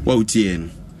wa utie no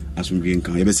asomdwe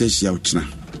nkan ye be se hia uchina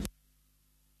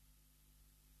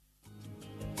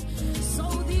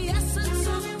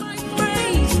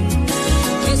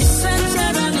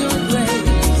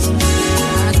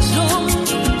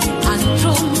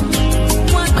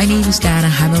My name is Diana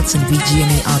Hamilton,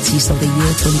 VGMA Artist of the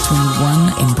Year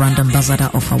 2021 and Brand Ambassador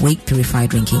of Awake Purified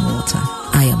Drinking Water.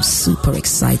 I am super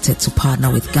excited to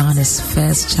partner with Ghana's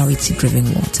first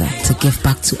charity-driven water to give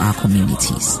back to our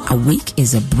communities. Awake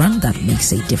is a brand that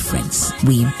makes a difference.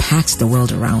 We impact the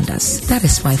world around us. That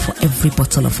is why for every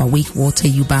bottle of Awake water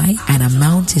you buy, an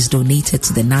amount is donated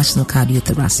to the National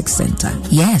Cardiothoracic Center.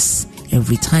 Yes,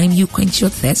 every time you quench your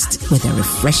thirst with a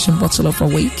refreshing bottle of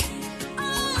Awake,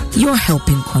 you're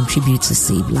helping contribute to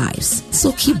save lives.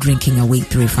 So keep drinking Awake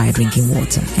Purified Drinking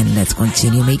Water and let's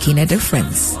continue making a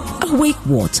difference. Awake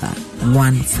Water,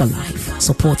 one for life.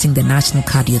 Supporting the National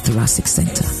Cardiothoracic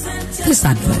Center. This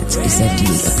advert is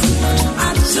FDA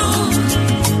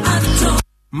approved.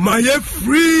 Maya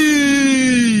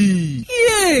free!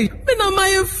 Yay! Mena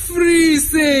Maya free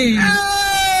say!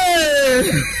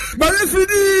 Hey! Maya free!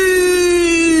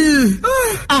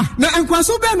 Na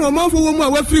enkwaso be na omanfo wo mu a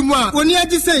wafiri mu a oni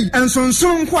agi sei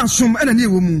ensonson ko asom na ne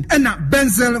wo mu na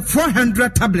benzel 400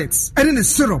 tablets ene ne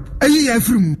syrup ayi ya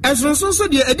afiri mu ensonson so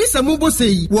de edisa bo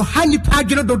sei wo hani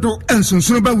padwene dodo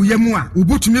ensonson ba wo yamu a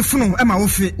ubotumi fono ma wo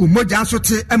fe umoja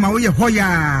asote ma wo ye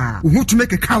hoya uhutume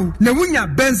kekaw na wunya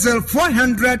benzel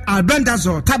 400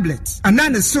 albendazole tablets ana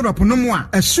ne syrup no mu a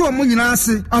ehso mo nyina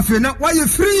ase afi na wa ye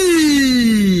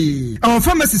free our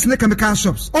pharmacies ne chemical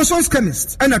shops also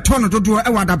chemist and a ton of dodo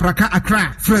Dabraka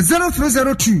Accra for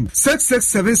 0302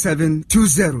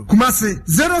 667720 Kumasi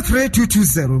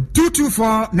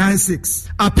 03220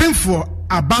 Apemfo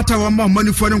abata wa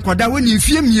money for nkwada woni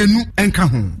fie mienu enka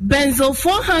ho benzo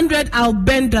 400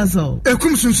 albendazole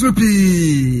ekum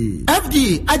sunsupi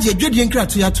FDA aje dwedie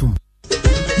nkratu yatom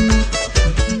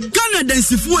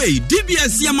Densifue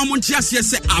DBS Yamamonti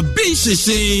asiese abin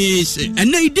sheshe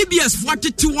ene DBS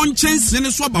fuatete won chance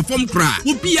ne so aba fom kra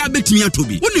obi a betimi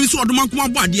atobi woni so odomankoma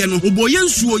bo ade no oboye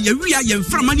nsuo ye wia ye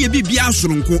mframa ne bibia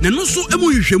asoronko ne no so emu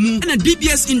hwehwemu ene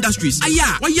DBS Industries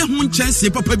aya waye ho chance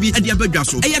papa bi ade abadwa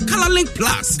so eye Colorlink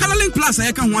Plus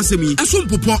aya ka ho asemi eso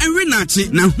mpopo enwe na ache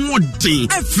na ho den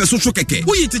efe so keke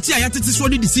wo yitete aya tete so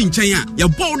de disi nchen a ye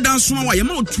bow down so wa ye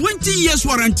ma 20 years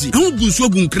warranty ho gunsuo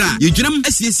gunkra ye gyinam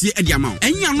asiesie de amount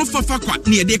enya no fafa kwa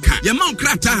na ye de ka ye ma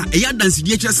krata e ya dance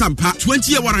die kire sampa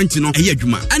 20-year warranty no e ya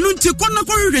adwuma eno nti konna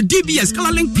ko hwehwe DBS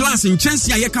Colorlink Plus in chance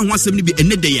ya ka ho asem ni bi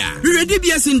ene de ya hwehwe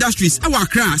DBS Industries e wa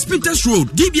Accra Spinters Road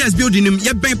DBS building nim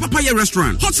ye ben Papaya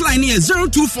restaurant hotline here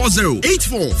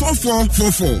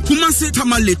 0240-844444 Kumasi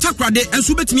Tamale Takrade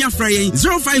enso betimi afra yen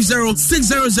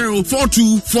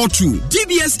 050-600-4242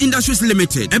 DBS Industries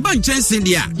Limited eba chance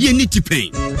dia ye need to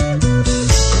pay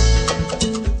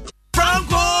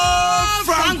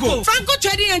Franco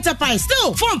Trading Enterprise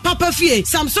still phone Papa Fie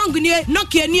Samsung nie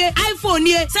Nokia nie iPhone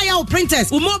nie say your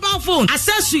printers or mobile phone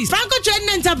accessories Franco Trading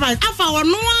Enterprise afa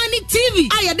ono ani TV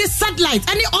aye the satellite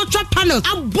any ultra panels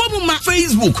abomuma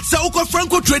Facebook say uko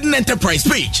Franco Trading Enterprise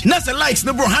page na say likes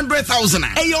number 100,000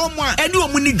 aye omo any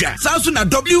omuniga so na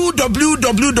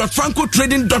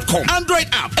www.francotrading.com Android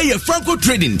app aye Franco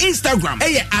Trading Instagram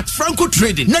aye @Franco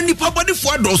Trading na nipa body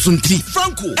for dosunti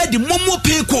Franco e di momo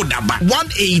pay code aba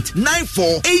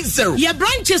 189480 your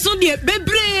branches on the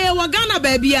bebre wagana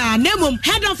baby nemum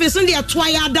head office on the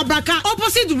Twaya Dabraka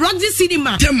opposite Roxy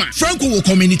Cinema Tema Franco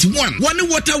Community 1 One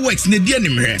Waterworks ne dia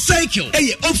nimre cycle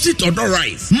opposite Odor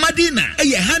Rise Madina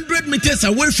 100 meters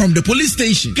away from the police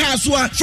station Kaswa